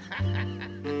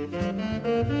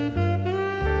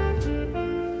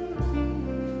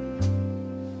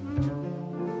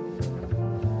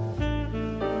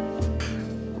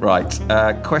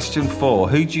 Right. Question 4.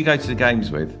 Who do you go to the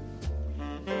games with?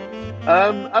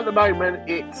 At the moment,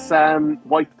 it's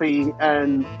wifey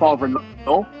and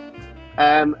father-in-law.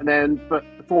 And then, but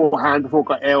before I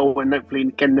got ill, and hopefully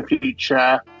again in the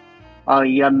future, I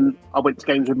went to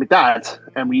games with my dad,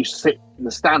 and we used to sit in the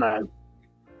Stano.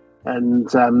 And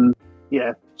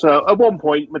so at one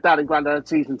point, my dad and granddad had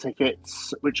season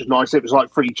tickets, which was nice. It was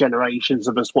like 3 generations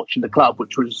of us watching the club,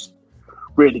 which was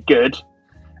really good.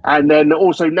 And then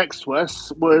also next to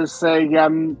us was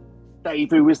Dave,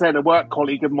 who was then a work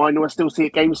colleague of mine, who I still see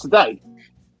at games today.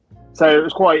 So it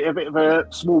was quite a bit of a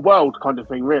small world kind of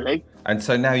thing, really. And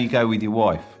so now you go with your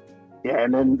wife? Yeah,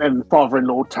 and then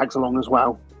father-in-law tags along as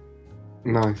well.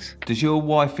 Nice. Does your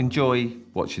wife enjoy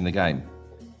watching the game?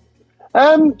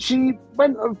 She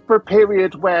went for a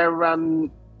period where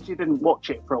she didn't watch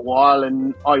it for a while,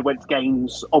 and I went to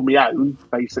games on my own,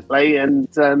 basically. And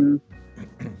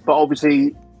but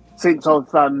obviously, since I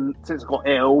got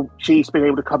ill, she's been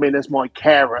able to come in as my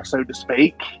carer, so to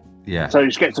speak. Yeah. So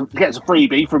she gets a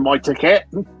freebie from my ticket.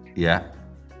 Yeah.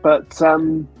 But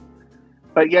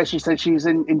yeah, she said she's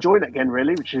enjoying it again,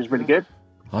 really, which is really good.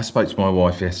 I spoke to my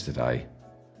wife yesterday.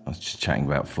 I was just chatting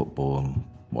about football and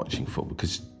watching football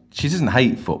because she doesn't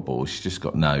hate football. She's just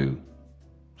got no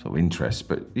sort of interest.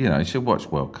 But, she'll watch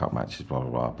World Cup matches, blah, blah,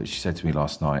 blah. But she said to me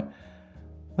last night,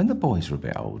 when the boys are a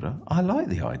bit older, I like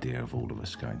the idea of all of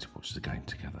us going to watch the game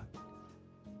together.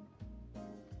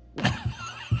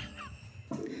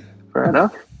 Fair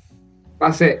enough.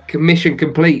 That's it. Mission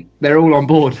complete. They're all on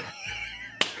board.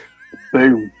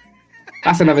 Boom.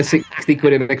 That's another 60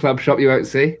 quid in the club shop you won't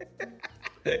see.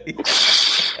 Dear.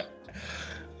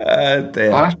 Oh,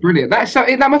 that's brilliant.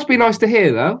 That must be nice to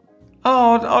hear, though.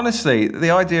 Oh, honestly,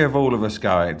 the idea of all of us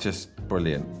going, just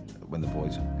brilliant when the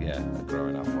boys are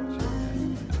growing up watching.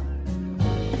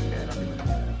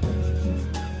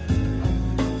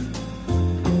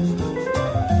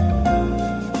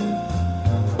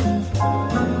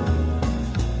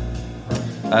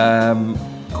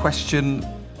 Question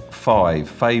 5.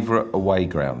 Favourite away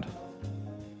ground?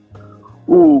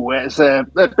 Ooh, it's a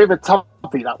bit of a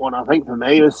toughie, that one, I think, for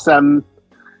me. It's, I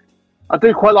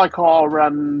do quite like our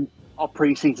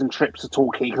pre-season trips to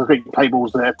Torquay, because I think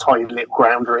Playball's a tiny little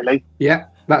ground, really. Yeah,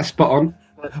 that's spot on.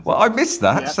 Well, I missed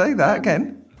that. Yeah. Say that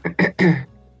again.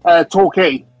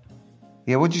 Torquay.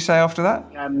 Yeah, what'd you say after that?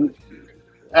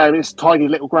 It's a tiny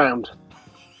little ground.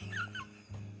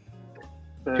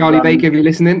 Charlie Baker, if you're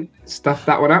listening, stuff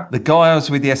that one up. The guy I was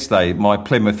with yesterday, my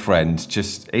Plymouth friend,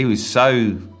 he was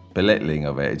so belittling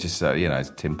of it. Just it's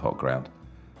a tin pot ground.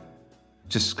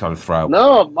 Just kind of throw.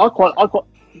 No, I quite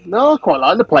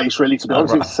like the place, really. To be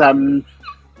honest, right.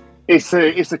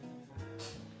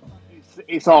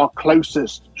 it's our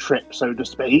closest trip, so to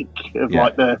speak, of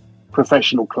like the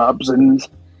professional clubs, and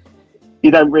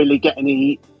you don't really get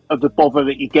any of the bother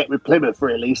that you get with Plymouth,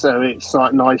 really. So it's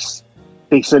like nice.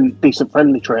 Decent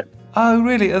friendly trip. Oh,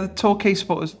 really? Are the Torquay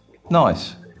spotters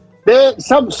nice?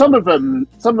 Some of them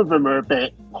are a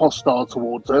bit hostile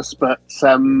towards us, but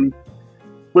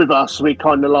with us, we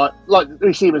kind of like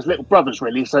we see them as little brothers,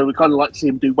 really. So we kind of like to see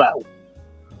them do well.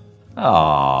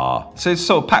 Ah, so it's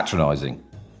sort of patronising.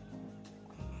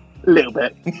 A little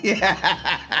bit.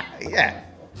 yeah,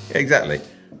 exactly.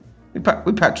 We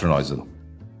patronise them.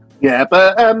 Yeah,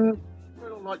 but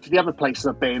like to the other places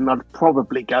I've been, I'd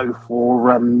probably go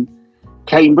for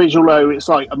Cambridge, although it's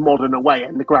like a modern away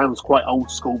and the ground's quite old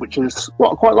school, which is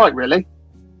what I quite like, really.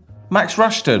 Max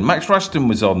Rushton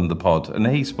was on the pod and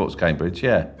he supports Cambridge,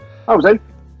 yeah. Oh, was he?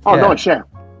 Oh, yeah. Nice, yeah.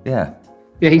 Yeah.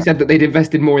 Yeah, he said that they'd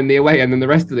invested more in the away end than the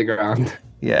rest of the ground.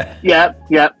 Yeah. Yeah.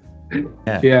 Yeah.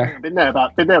 Been there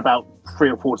about 3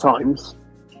 or 4 times.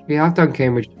 Yeah, I've done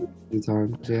Cambridge a few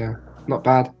times, yeah. Not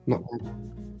bad.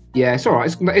 Yeah, it's all right.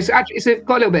 It's got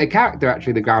a little bit of character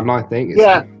actually. The ground, I think. It's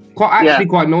Yeah.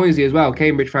 quite noisy as well.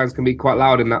 Cambridge fans can be quite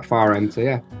loud in that far end. So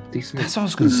yeah, decent. That's what I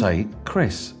was going to say,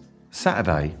 Chris.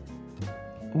 Saturday,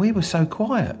 we were so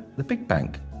quiet. The Big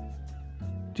Bank.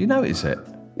 Do you notice it?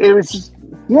 It was just,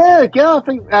 yeah. I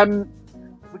think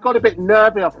we got a bit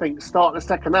nervy. I think starting the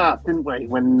second half, didn't we?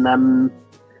 When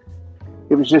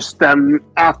it was just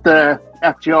after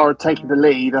FGR had taken the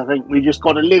lead, I think we just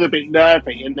got a little bit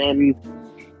nervy, and then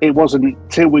it wasn't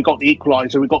until we got the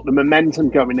equaliser, we got the momentum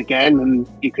going again, and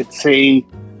you could see,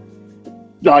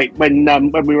 like when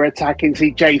we were attacking,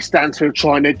 see Jay Stansfield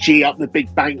trying to G up the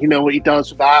Big Bank. You know what he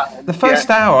does with that. The first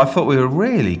hour, I thought we were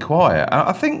really quiet.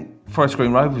 I think Forest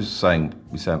Green Rovers was saying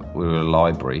we were a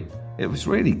library. It was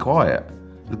really quiet.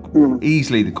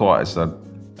 Easily the quietest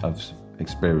I've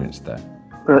experienced there.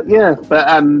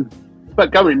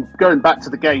 But going back to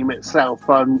the game itself,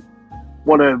 I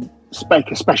want to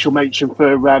make a special mention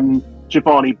for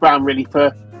Giovanni Brown, really,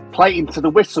 for playing to the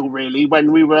whistle, really,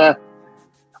 when we were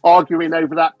arguing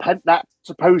over that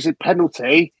supposed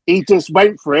penalty. He just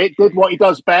went for it, did what he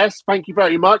does best. Thank you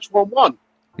very much. 1-1.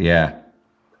 Yeah.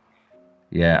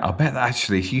 Yeah, I bet that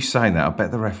actually, if you saying that, I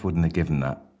bet the ref wouldn't have given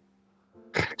that.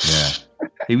 Yeah.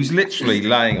 He was literally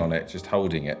laying on it, just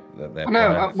holding it.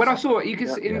 No, when I saw it, you can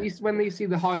see, when you see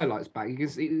the highlights back, you can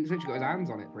see he's literally got his hands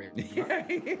on it. Pretty much, right? Yeah,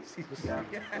 he is.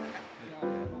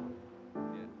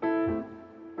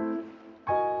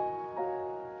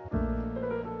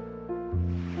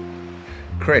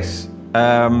 Chris,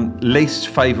 least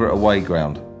favourite away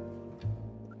ground?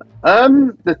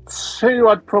 The two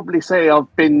I'd probably say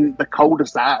I've been the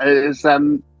coldest at is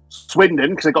Swindon,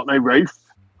 because they've got no roof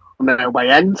on their away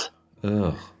end.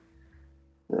 Ugh.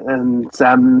 And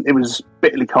it was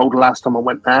bitterly cold the last time I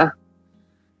went there.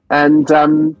 And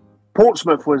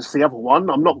Portsmouth was the other one.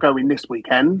 I'm not going this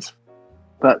weekend.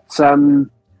 But,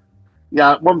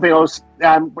 yeah, one thing I was...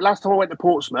 last time I went to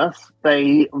Portsmouth,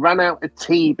 they ran out of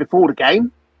tea before the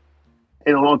game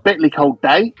on a bitterly cold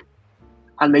day.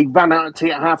 And they ran out of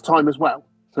tea at half-time as well.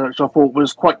 So, which I thought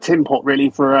was quite tin pot,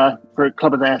 really, for a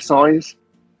club of their size.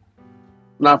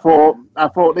 And I thought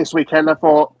this weekend,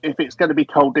 if it's going to be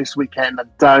cold this weekend, I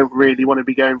don't really want to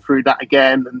be going through that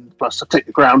again. And plus, I took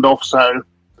the ground off, so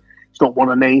it's not what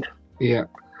I need. Yeah.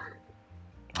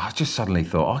 I just suddenly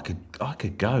thought I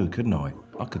could go, couldn't I?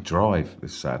 I could drive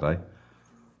this Saturday.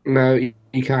 No, you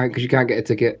can't, because you can't get a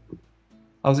ticket.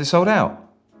 Oh, is it sold out?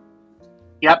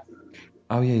 Yep.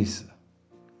 Oh, yes.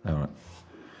 All right.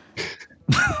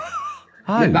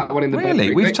 Oh, that one in the really?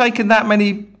 bedroom, We've taken that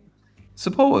many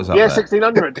supporters up there?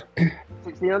 1,600.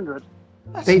 1,600.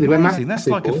 That's David, we're amazing.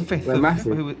 massive. That's like a fifth we're of...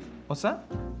 massive. What's that?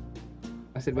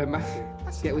 I said we're massive.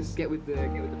 Get with the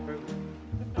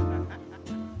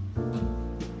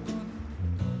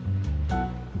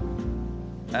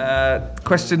program.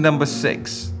 Question number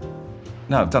 6.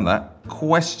 No, I've done that.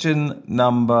 Question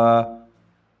number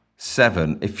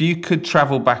 7. If you could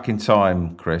travel back in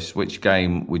time, Chris, which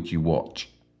game would you watch?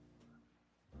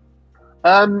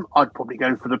 I'd probably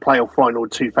go for the playoff final of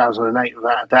 2008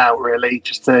 without a doubt, really,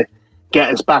 just to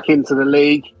get us back into the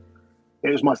league.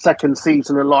 It was my second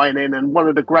season of Lioning, and one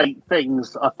of the great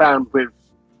things I found with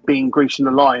being Grecian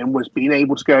the Lion was being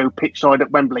able to go pitch side at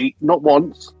Wembley, not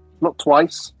once, not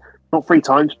twice, not 3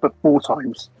 times, but 4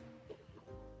 times.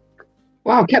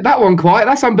 Wow, kept that one quiet.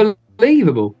 That's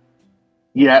unbelievable.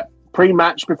 Yeah,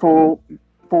 pre-match before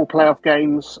playoff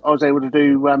games, I was able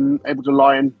to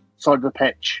lie on side of the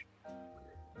pitch,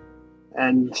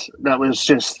 and that was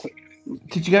just.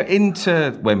 Did you go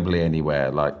into Wembley anywhere?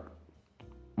 Like,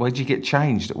 where did you get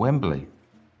changed at Wembley?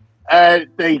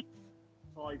 The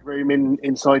side room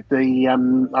inside the.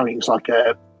 I think it's like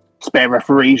a spare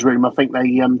referee's room. I think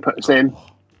they put us in.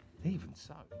 Even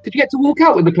so. Did you get to walk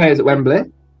out with the players at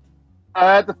Wembley?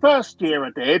 The first year I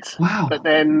did, Wow. But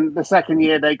then the second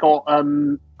year they got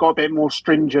a bit more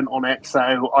stringent on it,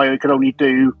 so I could only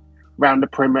do round the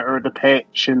perimeter of the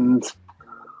pitch, and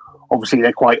obviously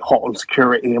they're quite hot on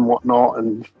security and whatnot.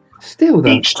 And still, though,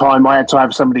 each time I had to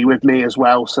have somebody with me as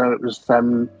well, so it was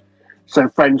so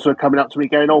friends were coming up to me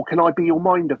going, "Oh, can I be your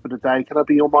minder for the day? Can I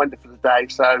be your minder for the day?"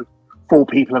 So 4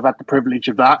 people have had the privilege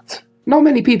of that. not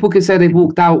many people can say they've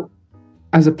walked out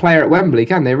as a player at Wembley,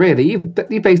 can they, really? You've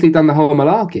basically done the whole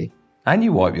malarkey. And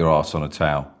you wipe your arse on a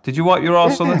towel. Did you wipe your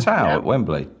arse on the towel at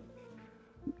Wembley?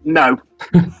 No.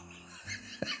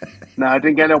 No, I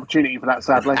didn't get an opportunity for that,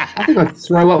 sadly. I think I'd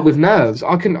throw up with nerves.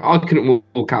 I couldn't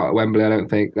walk out at Wembley, I don't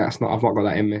think. I've not got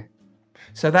that in me.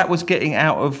 So that was getting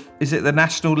out of, is it the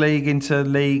National League into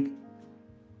League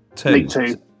 2? League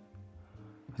 2.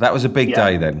 That was a big Yeah.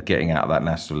 day then, getting out of that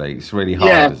National League. It's really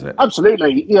hard, is it?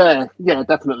 Absolutely. Yeah,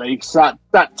 definitely. So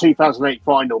that 2008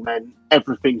 final meant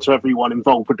everything to everyone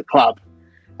involved with the club.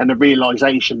 And the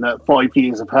realisation that 5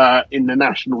 years of her in the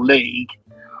National League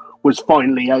was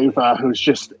finally over. It was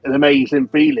just an amazing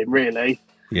feeling, really.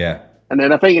 Yeah. And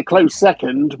then I think a close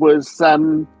second was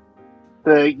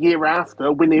the year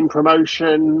after winning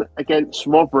promotion against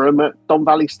Rotherham at Don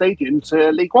Valley Stadium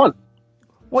to League One.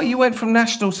 What, you went from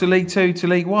National to League Two to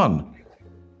League One?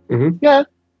 Mm-hmm. Yeah.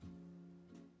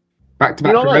 Back-to-back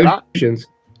You don't know promotions.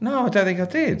 No, I don't think I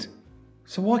did.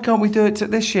 So why can't we do it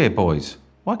this year, boys?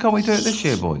 Why can't we do it this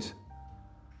year, boys?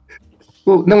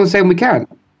 Well, no one's saying we can't.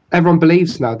 Everyone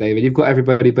believes now, David. You've got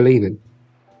everybody believing.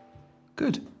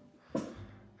 Good.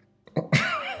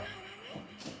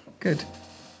 Good.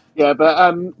 Yeah,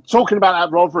 but talking about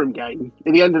that Rotherham game,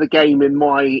 at the end of the game, in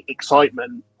my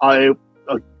excitement, I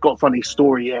got a funny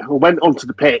story here. I went onto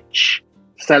the pitch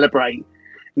to celebrate,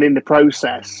 and in the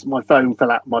process, my phone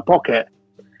fell out of my pocket.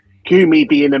 Cue me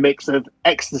being a mix of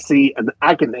ecstasy and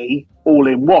agony all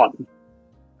in one.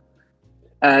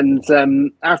 And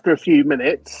after a few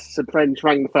minutes, some friends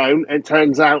rang the phone, and it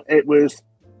turns out it was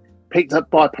picked up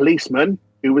by a policeman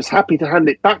who was happy to hand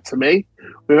it back to me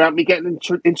without me getting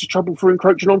into trouble for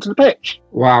encroaching onto the pitch.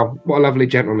 Wow, what a lovely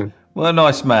gentleman. What a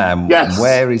nice man. Yes.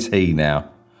 Where is he now?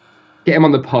 Get him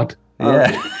on the pod.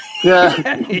 Yeah.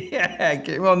 Yeah, Yeah,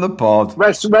 get him on the pod.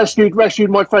 rescued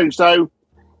my phone. So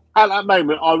at that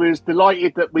moment, I was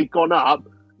delighted that we'd gone up,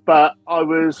 but I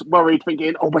was worried,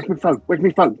 thinking, "Oh, where's my phone? Where's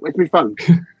my phone? Where's my phone?"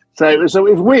 So it was a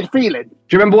weird feeling. Do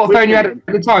you remember what Weird phone you had feeling.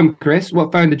 at the time, Chris?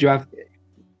 What phone did you have?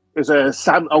 It was a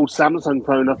old Samsung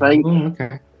phone, I think. Oh,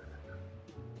 okay.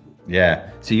 Yeah.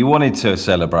 So you wanted to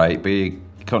celebrate, but you're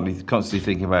constantly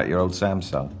thinking about your old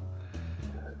Samsung.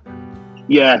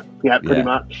 Yeah, pretty Yeah.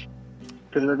 much.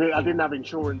 Because I didn't have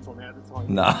insurance on it at the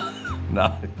time.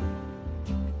 No.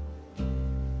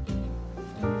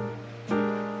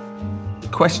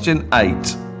 Question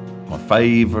 8. My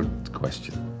favourite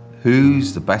question.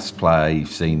 Who's the best player you've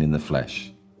seen in the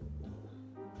flesh?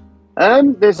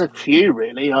 There's a few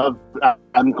really. I've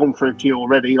gone through a few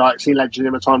already. Like seen Legend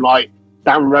in a time, like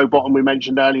Dan Rowbottom we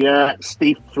mentioned earlier,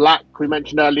 Steve Flack we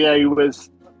mentioned earlier, who was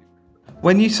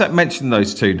When you mentioned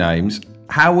those two names,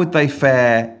 how would they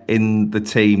fare in the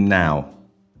team now?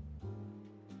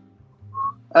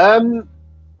 Rowbottom.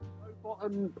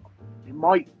 He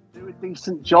might do a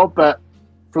decent job, but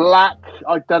Flack,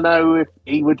 I don't know if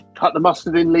he would cut the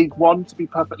mustard in League One, to be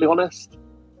perfectly honest.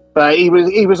 But he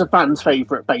was a fan's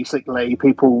favourite, basically.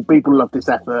 People loved his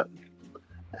effort.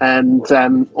 And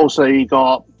also you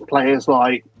got players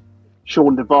like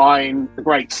Sean Devine, the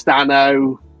great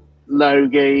Stano,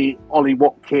 Logie, Ollie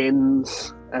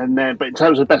Watkins, and then. But in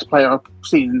terms of best player I've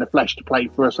seen in the flesh to play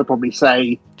for us, I'd probably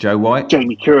say Joe White?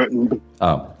 Jamie Curtin.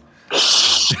 Oh,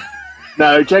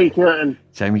 No, Jamie Curtin.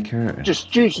 Jamie Curtin.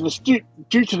 Just due to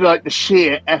the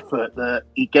sheer effort that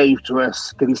he gave to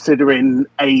us, considering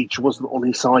age wasn't on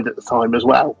his side at the time as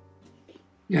well.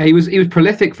 Yeah, he was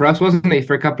prolific for us, wasn't he?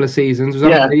 For a couple of seasons, it was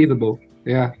Yeah. unbelievable.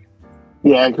 Yeah,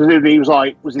 Yeah, because he was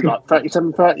like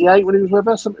 37, 38 when he was with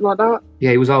us, something like that.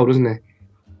 yeah, he was old, wasn't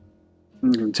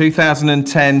he?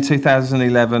 2010,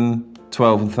 2011,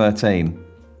 12 and 13.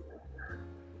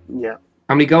 Yeah.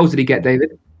 How many goals did he get,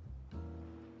 David?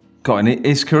 Got in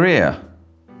his career?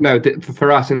 No,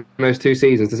 for us in those 2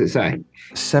 seasons, does it say?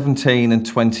 17 and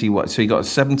 21. So he got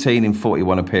 17 in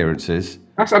 41 appearances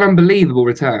That's an unbelievable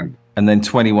return. and then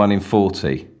 21 in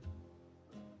 40.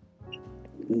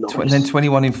 Nice. And then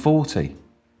 21 in 40.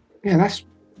 Yeah, that's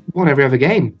one every other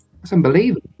game. That's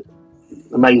unbelievable.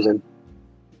 Amazing.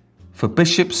 For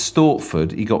Bishop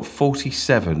Stortford, he got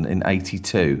 47 in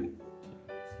 82.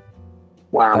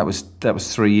 Wow. That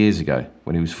was 3 years ago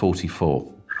when he was 44.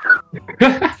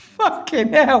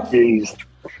 Fucking hell. Jeez.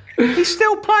 He's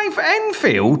still playing for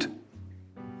Enfield.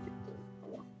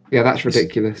 Yeah, that's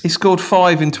ridiculous. He scored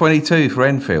 5 in 22 for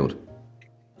Enfield.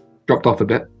 Dropped off a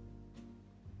bit.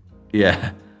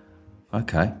 Yeah.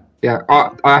 Okay. Yeah,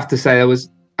 I have to say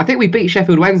I think we beat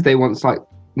Sheffield Wednesday once, like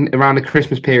around the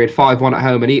Christmas period, 5-1 at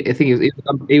home, and I think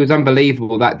he was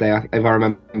unbelievable that day, if I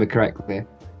remember correctly.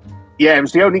 Yeah, it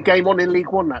was the only game on in League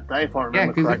One that day, if I Yeah,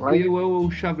 remember because correctly. we were all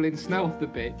shoveling snow off the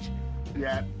pitch.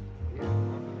 Yeah.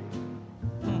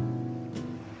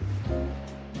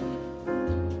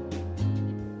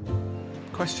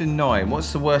 Question 9.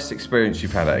 What's the worst experience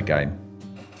you've had at a game?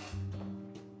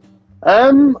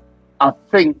 I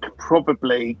think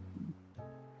probably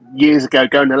years ago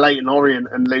going to Leighton Orient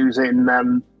and losing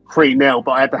 3-0,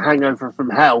 but I had the hangover from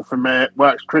hell from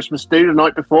work's Christmas do the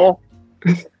night before.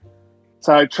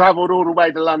 So I travelled all the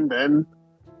way to London,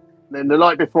 Then the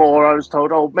night before, I was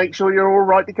told, "Oh, make sure you're all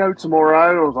right to go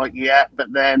tomorrow." I was like, "Yeah,"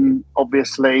 but then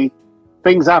obviously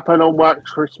things happen on work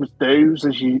Christmas dues,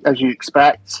 as you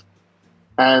expect,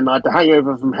 and I had the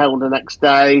hangover from hell the next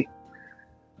day,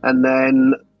 and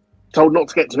then told not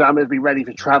to get too hammered, be ready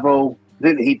for travel.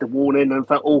 Didn't heed the warning and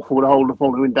felt awful the whole of the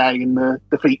following day, and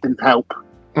the feet didn't help.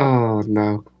 Oh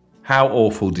no! How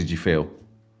awful did you feel?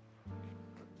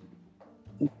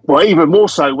 Well, even more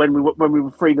so when we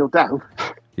were 3-0 down.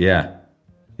 Yeah.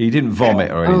 You didn't vomit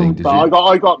or anything, did you? I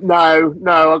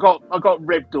got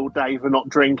ribbed all day for not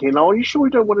drinking. Oh, are you sure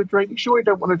you don't want to drink? You sure you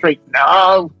don't want to drink?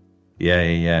 No.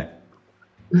 Yeah.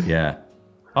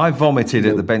 I vomited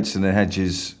at the Benson and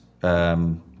Hedges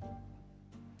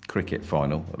cricket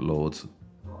final at Lords.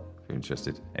 If you're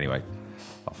interested. Anyway,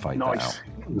 I'll fade that out.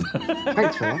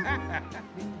 Thanks for that.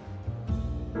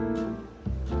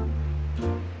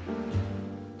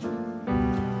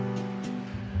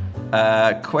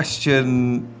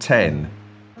 Question 10.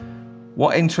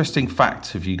 What interesting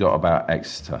facts have you got about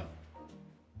Exeter?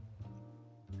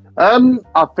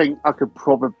 I think I could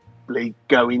probably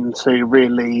go into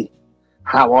really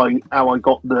how I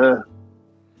got the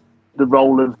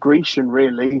role of Grecian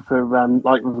really for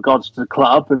like with regards to the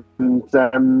club, and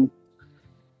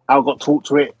how I got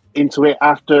talked into it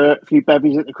after a few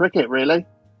bevies at the cricket. Really.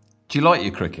 Do you like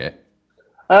your cricket?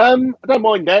 I don't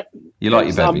mind it. You like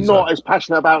your bevies? I'm not as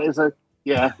passionate about it as I'm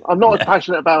not as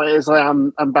passionate about it as I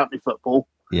am about my football.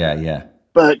 Yeah.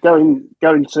 But going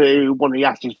to one of the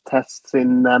Ashes tests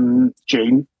in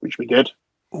June, which would be good.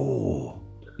 Oh,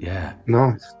 yeah.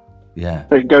 Nice. Yeah.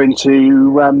 But going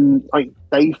to like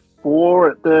day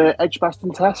 4 at the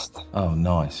Edgbaston test. Oh,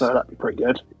 nice. So that'd be pretty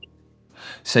good.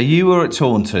 So you were at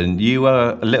Taunton, you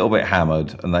were a little bit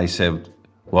hammered, and they said,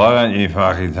 "Why don't you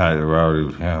fucking take the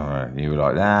road?" And you were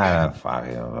like, "Nah, fuck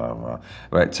it." Well,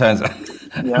 it turns out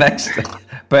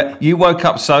but you woke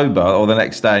up sober or the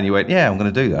next day and you went, "Yeah, I'm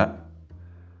going to do that."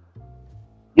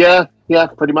 Yeah,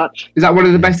 pretty much. Is that one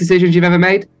of the best decisions you've ever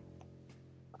made?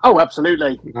 Oh,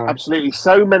 absolutely. Oh. Absolutely.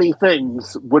 So many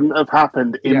things wouldn't have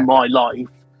happened in my life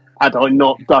had I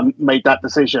not made that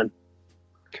decision.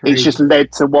 Crazy. It's just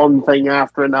led to one thing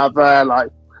after another.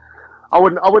 Like, I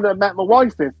wouldn't have met my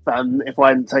wife if I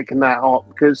hadn't taken that up,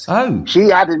 because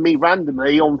she added me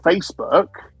randomly on Facebook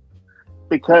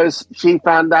because she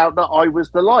found out that I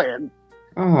was the lion.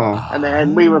 Oh. And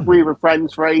then we were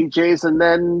friends for ages, and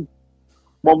then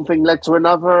one thing led to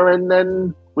another, and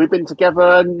then we've been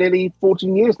together nearly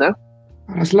 14 years now.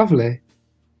 Oh, that's lovely.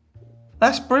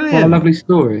 That's brilliant. What a lovely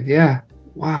story. Yeah.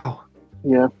 Wow.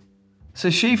 Yeah. So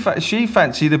she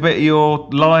fancied a bit of your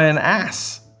lion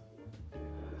ass.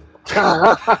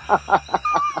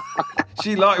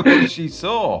 She liked what she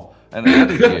saw and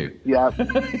added you. Yeah.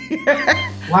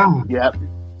 Wow. Yeah.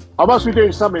 I must be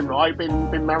doing something right. I've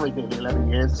been married nearly 11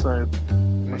 years, so I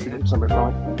must be doing something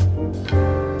right.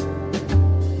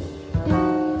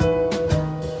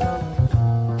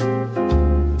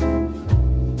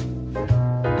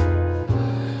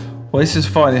 Well, this is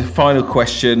final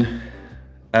question,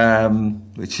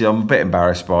 which I'm a bit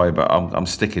embarrassed by, but I'm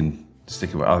sticking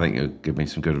with. I think you'll give me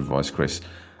some good advice, Chris.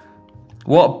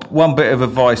 What one bit of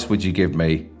advice would you give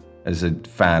me as a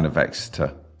fan of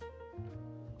Exeter?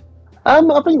 I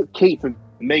think the key for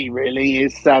me really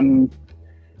is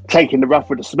taking the rough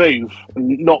with the smooth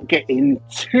and not getting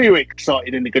too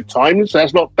excited in the good times. So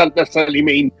doesn't necessarily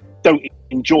mean don't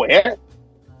enjoy it.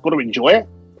 Got to enjoy it.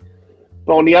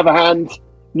 But on the other hand,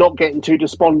 not getting too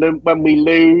despondent when we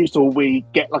lose or we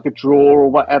get like a draw or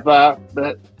whatever.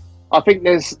 But I think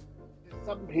there's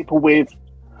some people with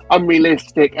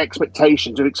unrealistic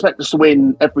expectations who expect us to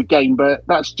win every game, but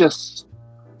that's just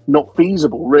not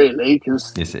feasible, really,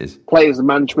 because yes, it is. Players and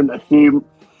management are human.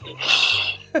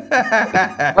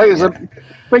 Players and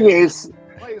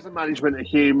management are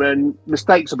human.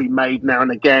 Mistakes will be made now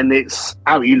and again. It's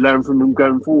how you learn from them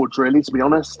going forwards, really, to be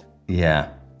honest. Yeah.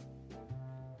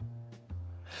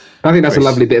 I think that's a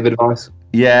lovely bit of advice.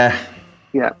 Yeah.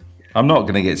 Yeah. I'm not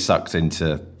going to get sucked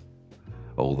into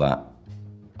all that.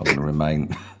 I'm going to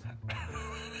remain.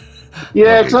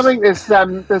 Yeah, because I think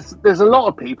there's a lot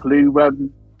of people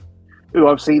who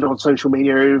I've seen on social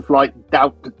media who've like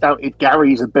doubted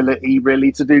Gary's ability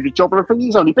really to do the job. And I think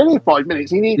he's only been here 5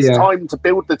 minutes. He needs time to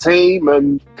build the team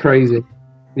and crazy.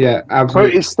 Yeah,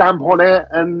 absolutely. Put his stamp on it.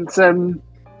 And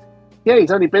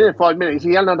he's only been here 5 minutes.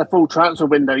 He hasn't had a full transfer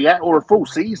window yet, or a full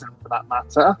season for that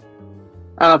matter.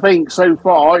 And I think so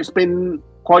far it's been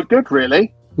quite good,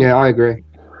 really. Yeah, I agree.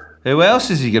 Who else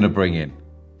is he going to bring in?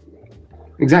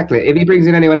 Exactly. If he brings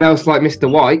in anyone else like Mr.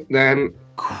 White, then...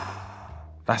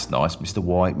 That's nice. Mr.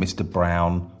 White, Mr.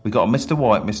 Brown. We got a Mr.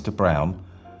 White, Mr. Brown.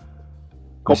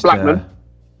 Got Mr. Blackman.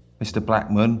 Mr.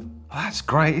 Blackman. Oh, that's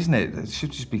great, isn't it? It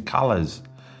should just be colours.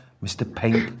 Mr.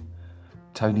 Pink.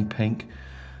 Tony Pink.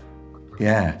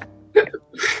 Yeah. What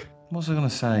was I going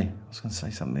to say? I was going to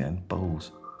say something then.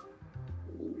 Balls.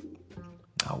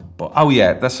 Oh,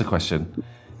 yeah, that's the question.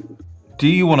 Do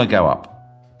you want to go up,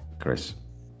 Chris?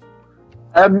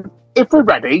 If we're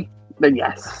ready, then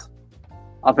yes.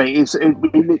 I think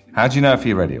How do you know if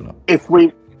you're ready or not? If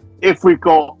we've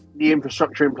got the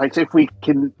infrastructure in place, if we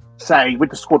can say with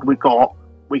the squad we've got,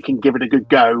 we can give it a good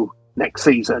go next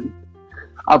season.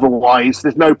 Otherwise,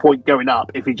 there's no point going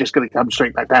up if you're just going to come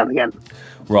straight back down again.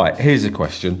 Right, here's a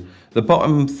question. The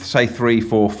bottom, say 3,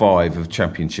 4, 5 of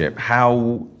Championship,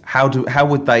 how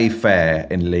would they fare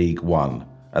in League One?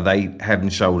 Are they head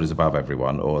and shoulders above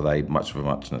everyone, or are they much of a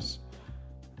muchness?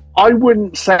 I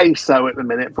wouldn't say so at the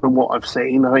minute from what I've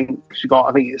seen. I think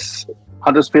it's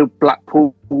Huddersfield,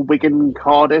 Blackpool, Wigan,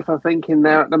 Cardiff, I think, in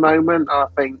there at the moment. I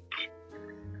think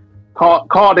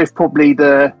Cardiff probably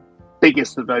the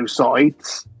biggest of those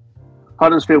sides.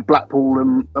 Huddersfield, Blackpool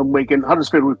and Wigan.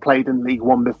 Huddersfield we've played in League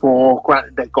One before.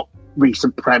 Granted, they've got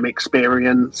recent Prem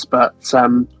experience, but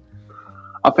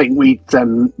I think we'd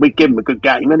give them a good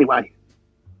game anyway.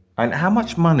 And how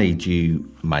much money do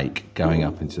you make going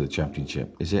up into the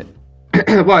Championship? Is it?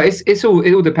 Well, it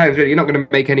all depends really. You're not going to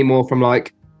make any more from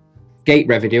like gate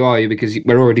revenue, are you? Because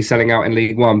we're already selling out in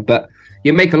League One, but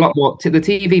you make a lot more. The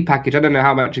TV package, I don't know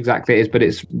how much exactly it is, but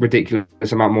it's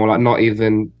ridiculous amount more. Like not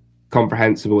even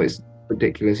comprehensible. It's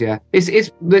ridiculous. Yeah,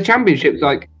 it's the Championship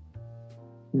like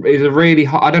is a really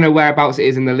high. I don't know whereabouts it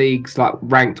is in the leagues, like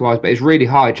ranked wise, but it's really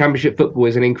high. Championship football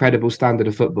is an incredible standard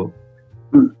of football.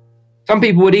 Some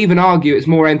people would even argue it's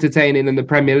more entertaining than the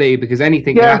Premier League because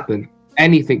anything can happen.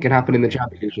 Anything can happen in the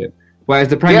Championship. Whereas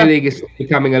the Premier League is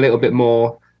becoming a little bit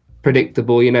more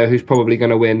predictable, you know, who's probably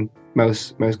going to win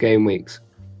most game weeks.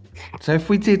 So if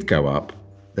we did go up,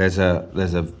 there's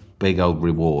a big old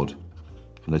reward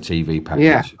from the TV package.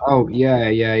 Yeah. Oh, yeah.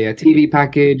 TV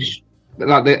package.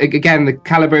 Like the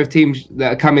caliber of teams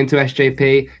that are coming to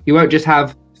SJP. You won't just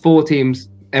have 4 teams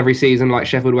every season like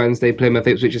Sheffield Wednesday, Plymouth,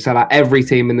 Ipswich will sell out. Every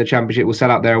team in the Championship will sell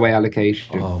out their away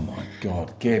allocation. Oh my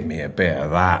God, give me a bit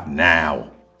of that now.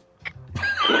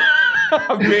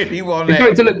 I really want it.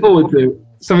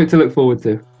 Something to look forward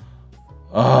to.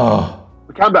 Oh.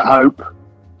 We can't but hope.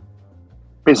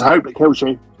 It's hope that kills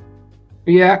you.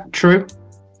 Yeah, true.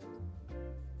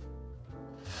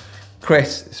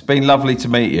 Chris, it's been lovely to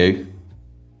meet you.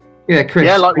 Yeah, Chris.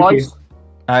 Yeah, likewise.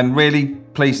 And really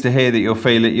pleased to hear that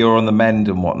you're on the mend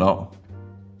and whatnot.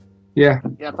 Yeah.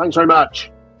 Yeah, thanks very much.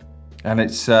 And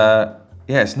it's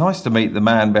it's nice to meet the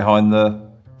man behind the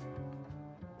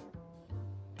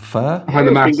fur. Behind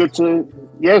the mask. It's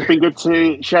been good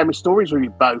to share my stories with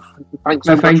you both. Thanks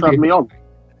so much thank for having me on.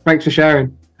 Thanks for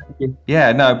sharing.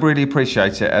 Yeah, no, really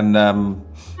appreciate it. And I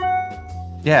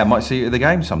might see you at the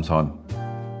game sometime.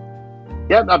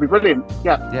 Yeah, that'd be brilliant.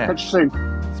 Yeah. Catch you soon.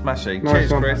 Smashing. Nice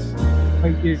Cheers, one. Chris.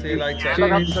 Thank you. See you later.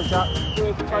 Cheers.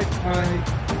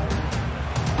 Bye.